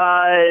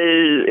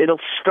 It'll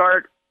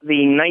start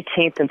the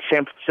 19th in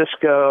San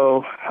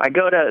Francisco.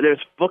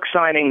 There's book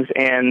signings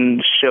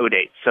and show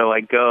dates. So I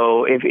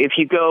go, if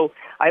you go,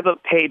 I have a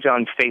page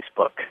on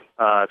Facebook.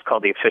 It's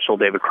called the Official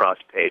David Cross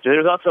page.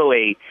 There's also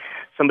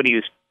somebody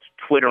who's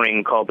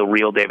Twittering called The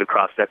Real David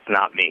Cross. That's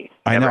not me.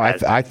 I know.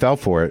 I fell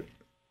for it.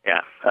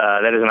 Yeah,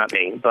 that is not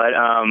me. But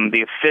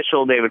the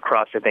Official David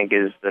Cross, I think,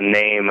 is the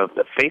name of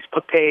the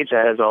Facebook page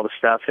that has all the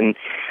stuff. And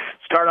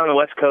start on the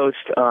West Coast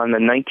on the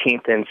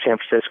 19th in San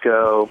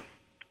Francisco.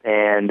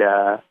 And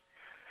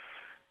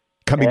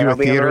come to a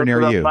theater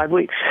near you. 5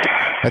 weeks.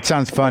 That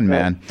sounds fun,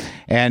 man.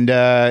 And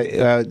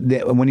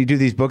when you do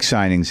these book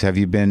signings, have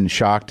you been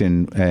shocked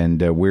and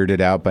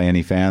weirded out by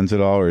any fans at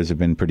all, or has it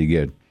been pretty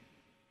good?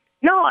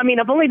 No, I mean,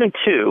 I've only done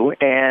 2,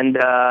 and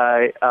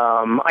I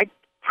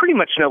pretty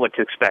much know what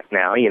to expect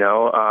now,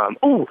 I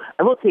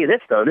will tell you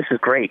this, though. This is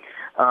great.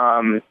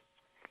 Or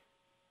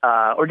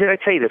did I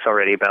tell you this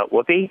already about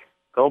Whoopi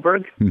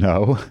Goldberg?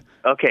 No.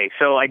 Okay,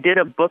 so I did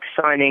a book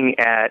signing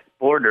at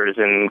Borders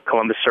in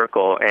Columbus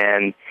Circle,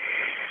 and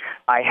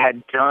I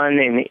had done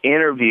an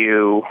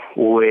interview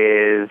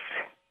with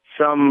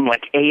some,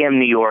 AM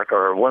New York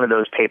or one of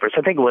those papers.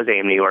 I think it was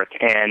AM New York,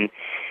 and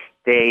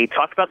they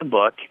talked about the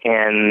book,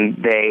 and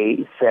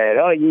they said,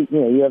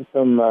 you have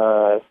some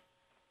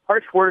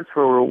harsh words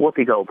for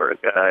Whoopi Goldberg.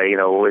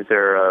 Was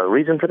there a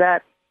reason for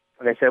that?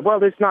 And I said, well,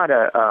 there's not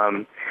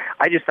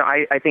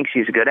I think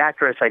she's a good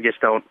actress. I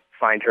just don't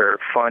find her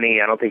funny.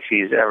 I don't think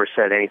she's ever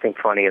said anything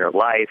funny in her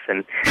life.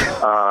 And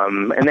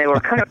they were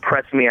kind of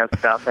pressing me on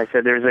stuff. I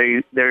said,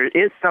 there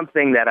is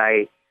something that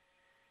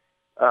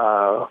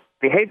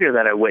behavior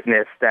that I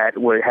witnessed that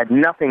had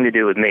nothing to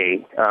do with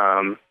me.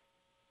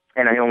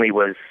 And I only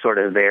was sort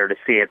of there to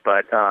see it.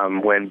 But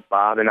when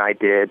Bob and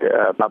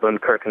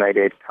Kirk and I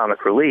did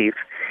Comic Relief,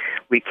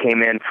 we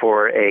came in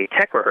for a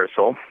tech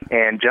rehearsal,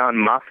 and John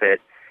Moffat,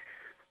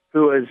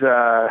 who was,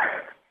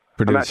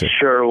 I'm not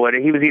sure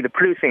he was either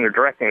producing or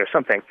directing or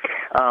something,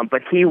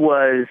 but he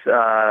was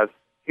our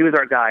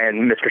guy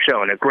in Mr.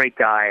 Show, and a great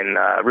guy, and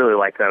really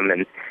like him,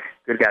 and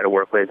good guy to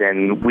work with.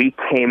 And we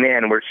came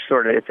in, we're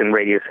sort of, it's in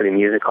Radio City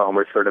Music Hall, and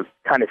we're sort of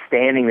kind of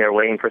standing there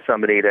waiting for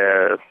somebody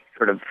to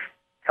sort of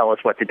tell us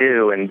what to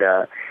do, and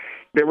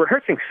they're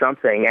rehearsing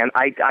something, and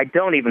I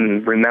don't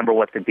even remember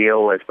what the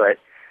deal was, but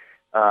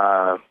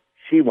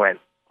she went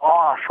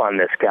off on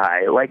this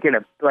guy, like in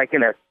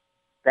a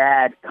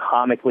bad,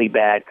 comically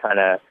bad kind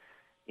of,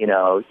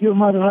 your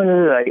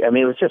mother. I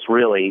mean, it was just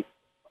really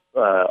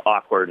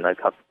awkward and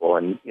uncomfortable,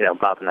 and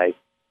Bob and I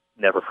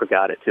never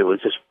forgot it too. It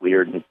was just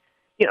weird, and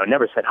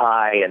never said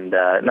hi, and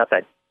not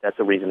that that's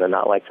a reason to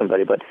not like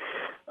somebody, but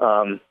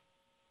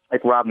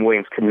like Robin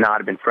Williams could not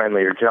have been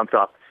friendlier. Jumped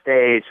off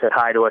stage, said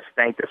hi to us,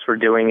 thanked us for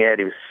doing it.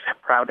 He was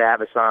proud to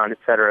have us on, et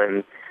cetera.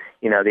 And,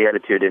 the other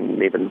two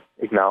didn't even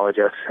acknowledge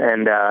us.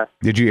 And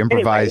did you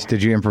improvise? Anyway.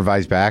 Did you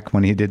improvise back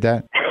when he did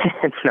that?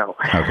 No.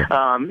 Okay.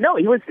 No,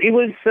 he was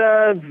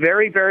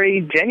very,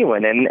 very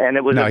genuine, and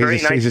it was a very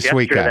nice gesture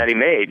sweet guy. that he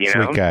made.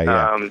 Sweet guy,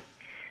 yeah.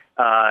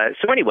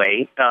 So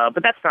anyway,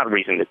 but that's not a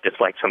reason to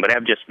dislike somebody.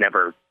 I've just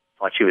never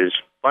thought she was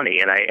funny,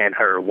 and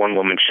her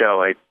one-woman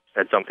show, I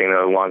said something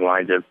along the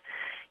lines of,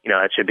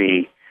 it should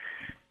be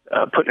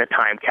put in a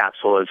time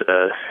capsule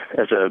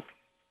as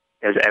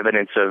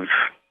evidence of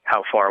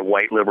how far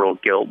white liberal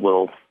guilt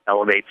will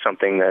elevate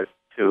something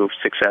to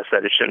success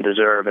that it shouldn't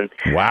deserve. And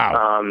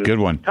wow, good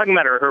one. Talking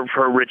about her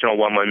original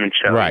one-woman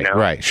show,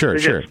 right, sure.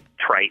 Just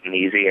trite and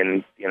easy,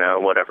 and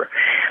whatever.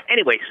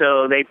 Anyway,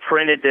 so they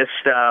printed this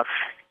stuff.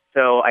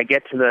 So I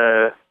get to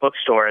the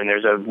bookstore, and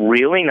there's a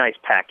really nice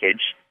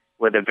package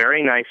with a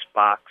very nice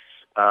box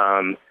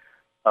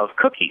of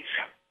cookies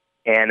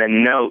and a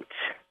note.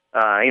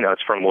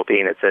 It's from Whoopi,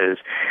 and it says,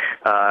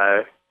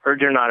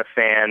 "Heard you're not a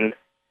fan.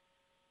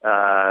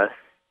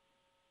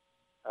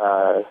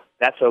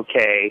 That's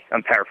okay."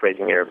 I'm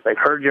paraphrasing here. It's like,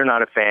 "Heard you're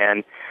not a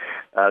fan.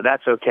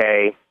 That's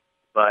okay,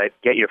 but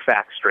get your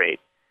facts straight,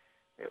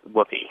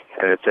 Whoopi."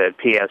 And it said,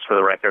 "P.S. For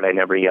the record, I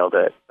never yelled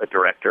at a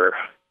director,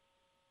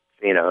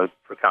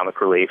 for comic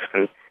relief."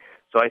 And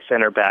so I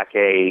sent her back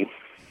a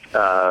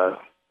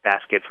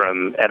basket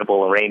from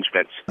Edible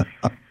Arrangements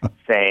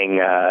saying,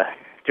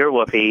 "Dear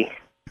Whoopi,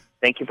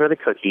 thank you for the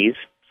cookies,"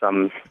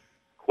 some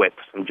quip,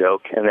 some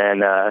joke, and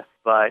then,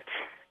 "but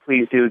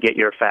please do get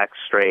your facts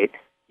straight.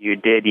 You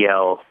did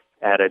yell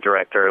at a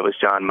director. It was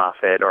John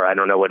Moffat, or I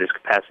don't know what his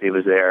capacity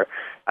was there.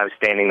 I was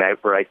standing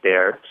right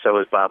there. So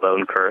was Bob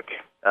Odenkirk.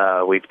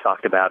 We've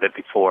talked about it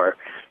before.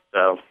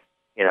 So,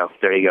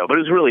 there you go." But it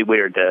was really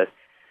weird to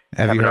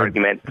have an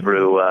argument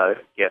through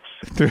gifts.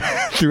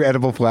 Through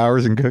edible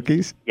flowers and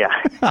cookies? Yeah.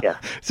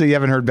 So you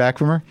haven't heard back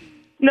from her?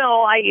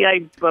 No,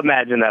 I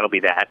imagine that'll be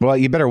that. Well,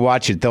 you better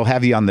watch it. They'll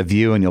have you on The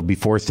View, and you'll be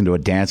forced into a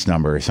dance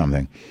number or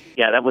something.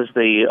 Yeah, that was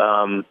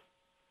the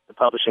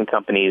publishing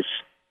company's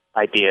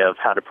idea of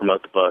how to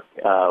promote the book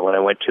when I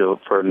went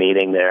for a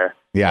meeting there.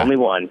 Yeah. Only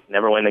one,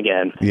 never went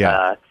again.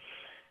 Yeah.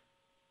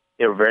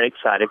 They were very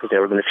excited because they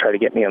were going to try to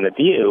get me on The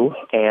View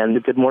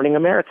and Good Morning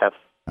America.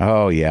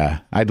 Oh, yeah.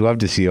 I'd love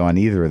to see you on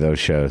either of those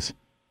shows.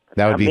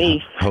 That would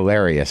be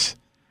hilarious.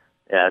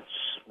 Yeah,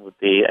 would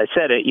be. I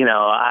said it,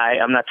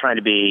 I'm not trying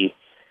to be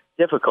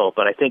difficult,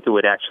 but I think it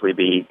would actually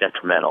be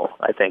detrimental.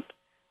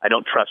 I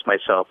don't trust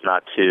myself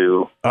not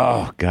to.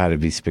 Oh, God, it'd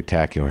be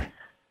spectacular.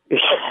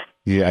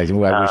 Yeah, I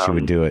wish you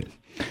would do it.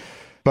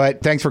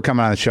 But thanks for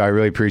coming on the show. I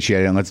really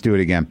appreciate it, and let's do it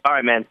again. All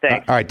right, man.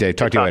 Thanks. All right, Dave.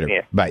 Talk to you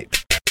later. Bye.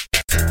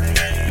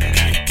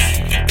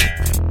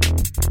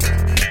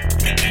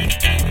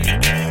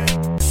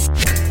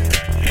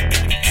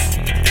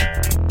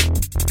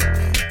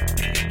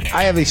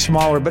 I have a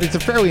smaller, but it's a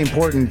fairly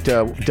important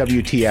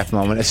WTF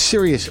moment, a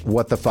serious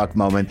what the fuck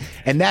moment,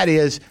 and that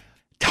is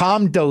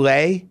Tom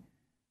DeLay,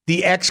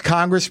 the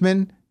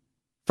ex-congressman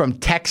from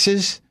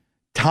Texas.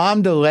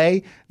 Tom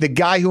DeLay, the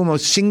guy who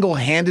almost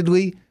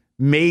single-handedly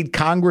made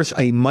Congress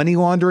a money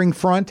laundering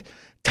front.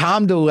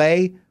 Tom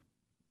DeLay,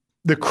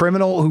 the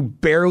criminal who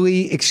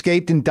barely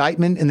escaped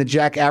indictment in the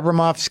Jack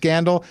Abramoff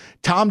scandal.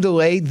 Tom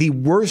DeLay, the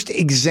worst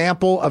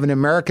example of an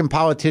American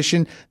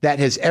politician that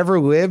has ever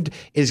lived,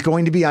 is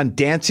going to be on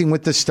Dancing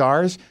with the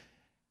Stars.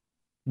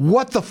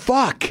 What the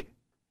fuck?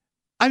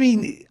 I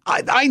mean,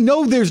 I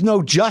know there's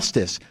no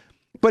justice,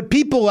 but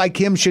people like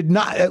him should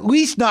not, at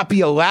least not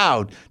be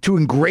allowed to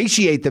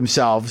ingratiate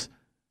themselves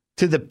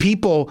to the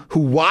people who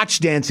watch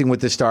Dancing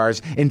with the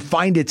Stars and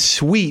find it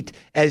sweet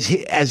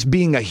as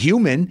being a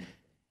human.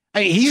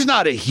 I mean, he's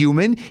not a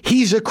human.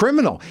 He's a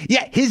criminal.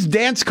 Yeah, his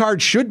dance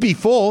card should be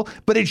full,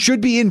 but it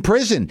should be in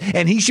prison,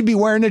 and he should be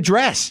wearing a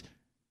dress.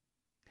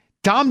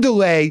 Tom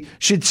DeLay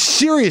should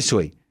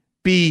seriously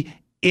be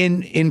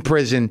in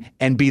prison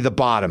and be the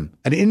bottom,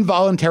 an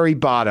involuntary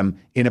bottom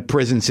in a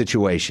prison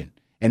situation.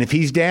 And if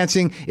he's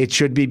dancing, it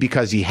should be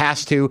because he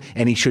has to,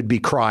 and he should be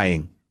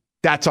crying.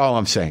 That's all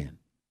I'm saying.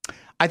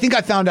 I think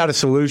I found out a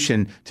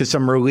solution to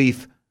some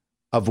relief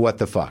of what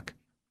the fuck.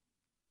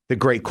 The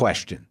great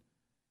question.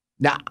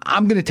 Now,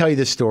 I'm going to tell you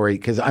this story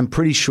because I'm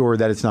pretty sure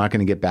that it's not going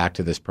to get back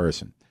to this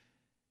person.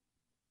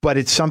 But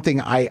it's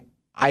something I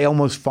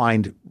almost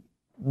find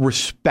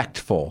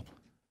respectful.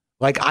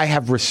 Like, I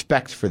have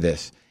respect for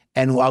this.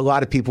 And a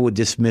lot of people would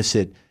dismiss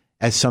it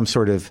as some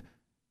sort of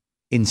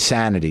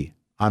insanity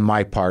on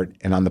my part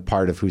and on the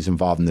part of who's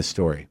involved in this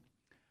story.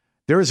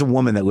 There is a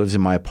woman that lives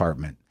in my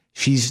apartment.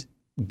 She's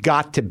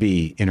got to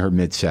be in her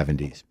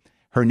mid-70s.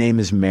 Her name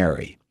is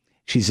Mary.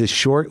 She's a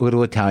short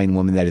little Italian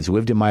woman that has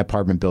lived in my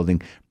apartment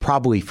building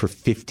probably for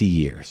 50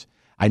 years.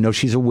 I know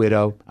she's a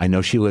widow. I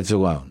know she lives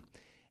alone.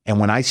 And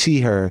when I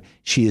see her,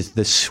 she is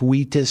the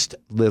sweetest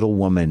little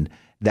woman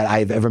that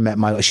I've ever met in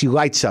my life. She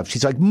lights up.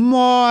 She's like,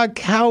 "Mark,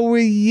 how are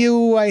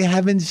you? I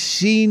haven't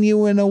seen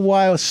you in a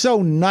while.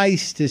 So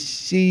nice to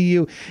see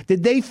you.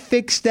 Did they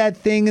fix that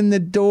thing in the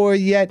door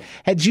yet?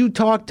 Had you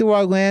talked to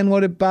our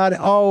landlord about it?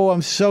 Oh,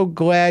 I'm so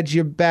glad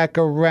you're back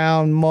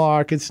around,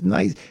 Mark. It's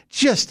nice."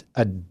 Just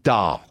a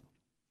doll.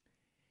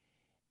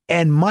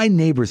 And my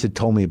neighbors had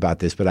told me about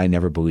this, but I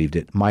never believed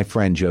it. My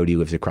friend Jody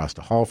lives across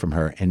the hall from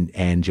her,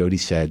 and Jody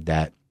said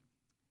that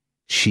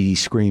she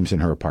screams in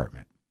her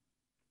apartment.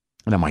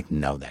 And I'm like,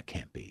 no, that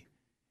can't be.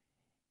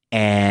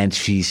 And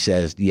she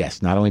says,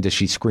 yes, not only does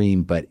she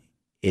scream, but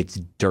it's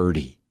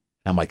dirty.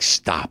 I'm like,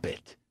 stop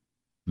it.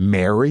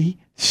 Mary,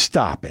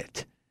 stop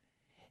it.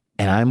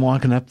 And I'm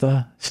walking up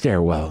the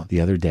stairwell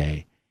the other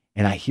day,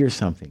 and I hear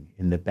something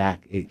in the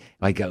back.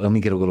 Let me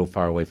get a little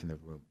far away from the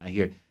room. I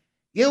hear,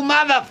 you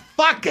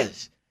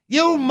motherfuckers,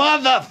 you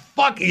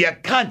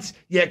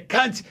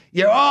cunts,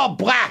 you're all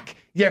black,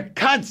 you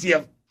cunts,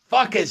 you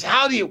fuckers,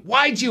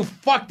 why'd you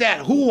fuck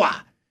that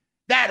hooah?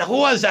 That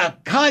whore's a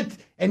cunt,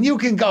 and you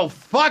can go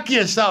fuck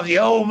yourself, you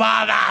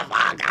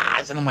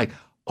motherfuckers. And I'm like,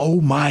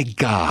 oh my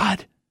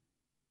God.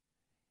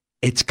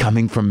 It's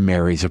coming from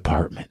Mary's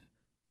apartment.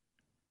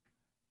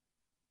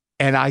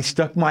 And I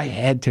stuck my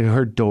head to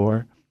her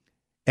door,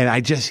 and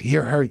I just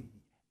hear her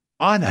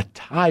on a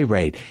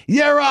tirade.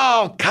 You're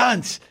all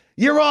cunts.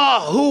 You're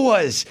all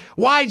whoas.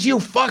 Why'd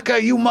you fuck her,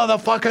 you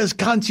motherfuckers,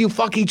 cunts? You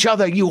fuck each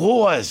other, you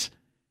whores.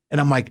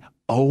 And I'm like,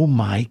 oh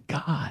my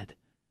God.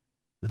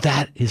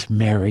 That is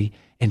Mary,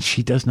 and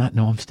she does not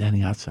know I'm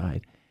standing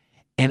outside.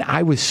 And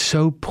I was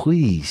so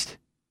pleased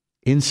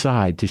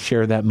inside to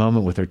share that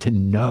moment with her, to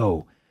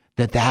know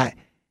that that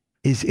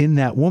is in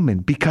that woman,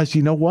 because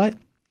you know what?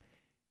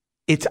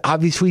 It's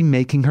obviously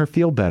making her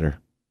feel better.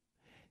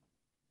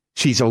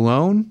 She's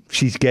alone.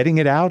 She's getting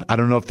it out. I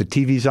don't know if the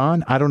TV's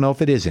on. I don't know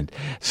if it isn't.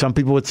 Some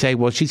people would say,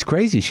 well, she's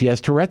crazy. She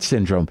has Tourette's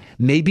syndrome.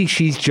 Maybe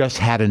she's just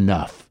had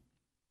enough.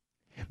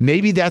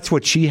 Maybe that's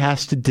what she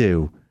has to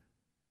do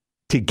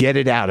to get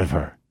it out of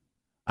her.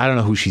 I don't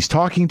know who she's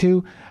talking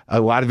to. A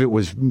lot of it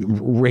was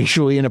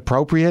racially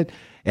inappropriate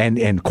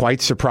and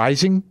quite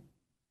surprising.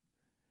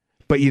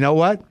 But you know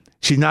what?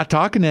 She's not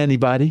talking to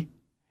anybody.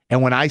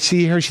 And when I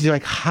see her, she's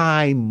like,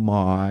 hi,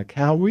 Mark,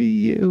 how are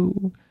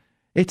you?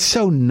 It's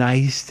so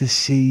nice to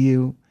see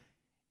you.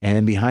 And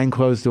then behind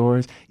closed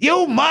doors,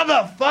 you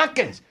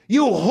motherfuckers,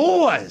 you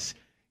whores,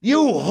 you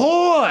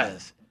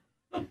whores.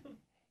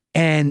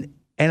 And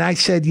I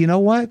said, you know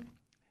what?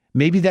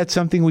 Maybe that's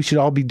something we should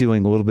all be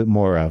doing a little bit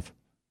more of.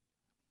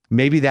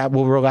 Maybe that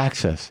will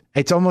relax us.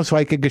 It's almost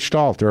like a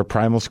gestalt or a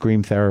primal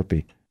scream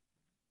therapy.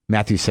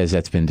 Matthew says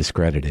that's been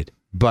discredited.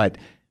 But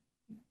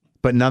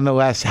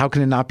nonetheless, how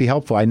can it not be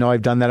helpful? I know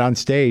I've done that on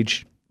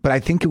stage, but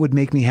I think it would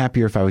make me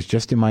happier if I was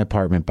just in my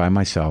apartment by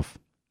myself.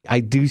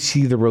 I do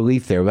see the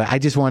relief there, but I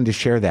just wanted to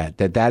share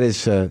that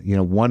is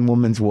one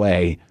woman's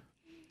way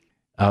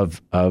of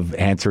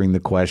answering the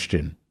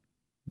question,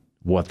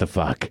 what the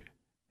fuck?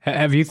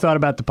 Have you thought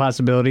about the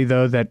possibility,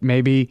 though, that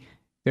maybe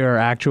there are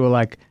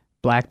actual,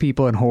 black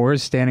people and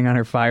whores standing on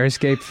her fire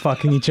escape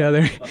fucking each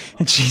other,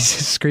 and she's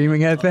just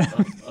screaming at them,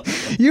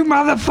 you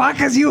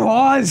motherfuckers, you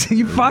whores,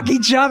 you fuck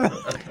each other.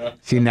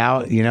 See,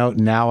 now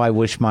I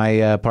wish my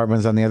apartment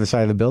was on the other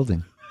side of the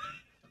building.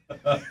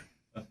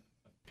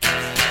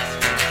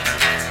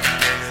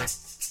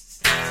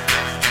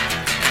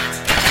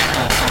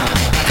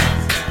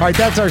 All right,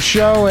 that's our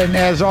show, and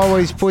as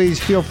always, please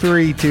feel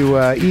free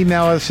to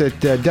email us at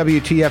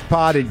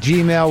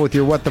WTFpod@gmail with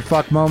your what the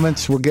fuck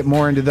moments. We'll get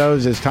more into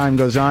those as time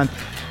goes on.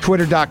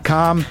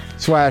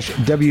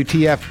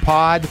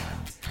 Twitter.com/WTFpod.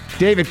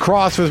 David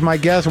Cross was my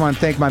guest. I want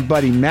to thank my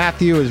buddy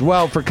Matthew as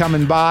well for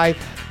coming by. I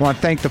want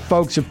to thank the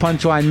folks at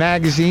Punchline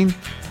Magazine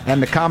and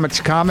the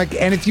Comics Comic.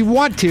 And if you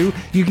want to,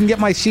 you can get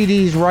my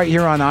CDs right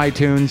here on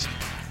iTunes.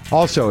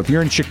 Also, if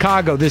you're in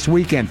Chicago this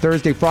weekend,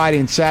 Thursday, Friday,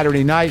 and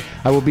Saturday night,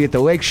 I will be at the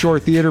Lakeshore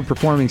Theater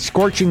performing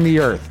Scorching the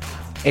Earth,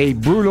 a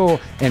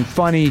brutal and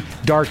funny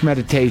dark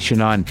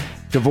meditation on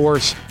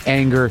divorce,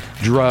 anger,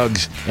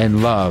 drugs,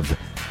 and love.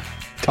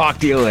 Talk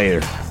to you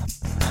later.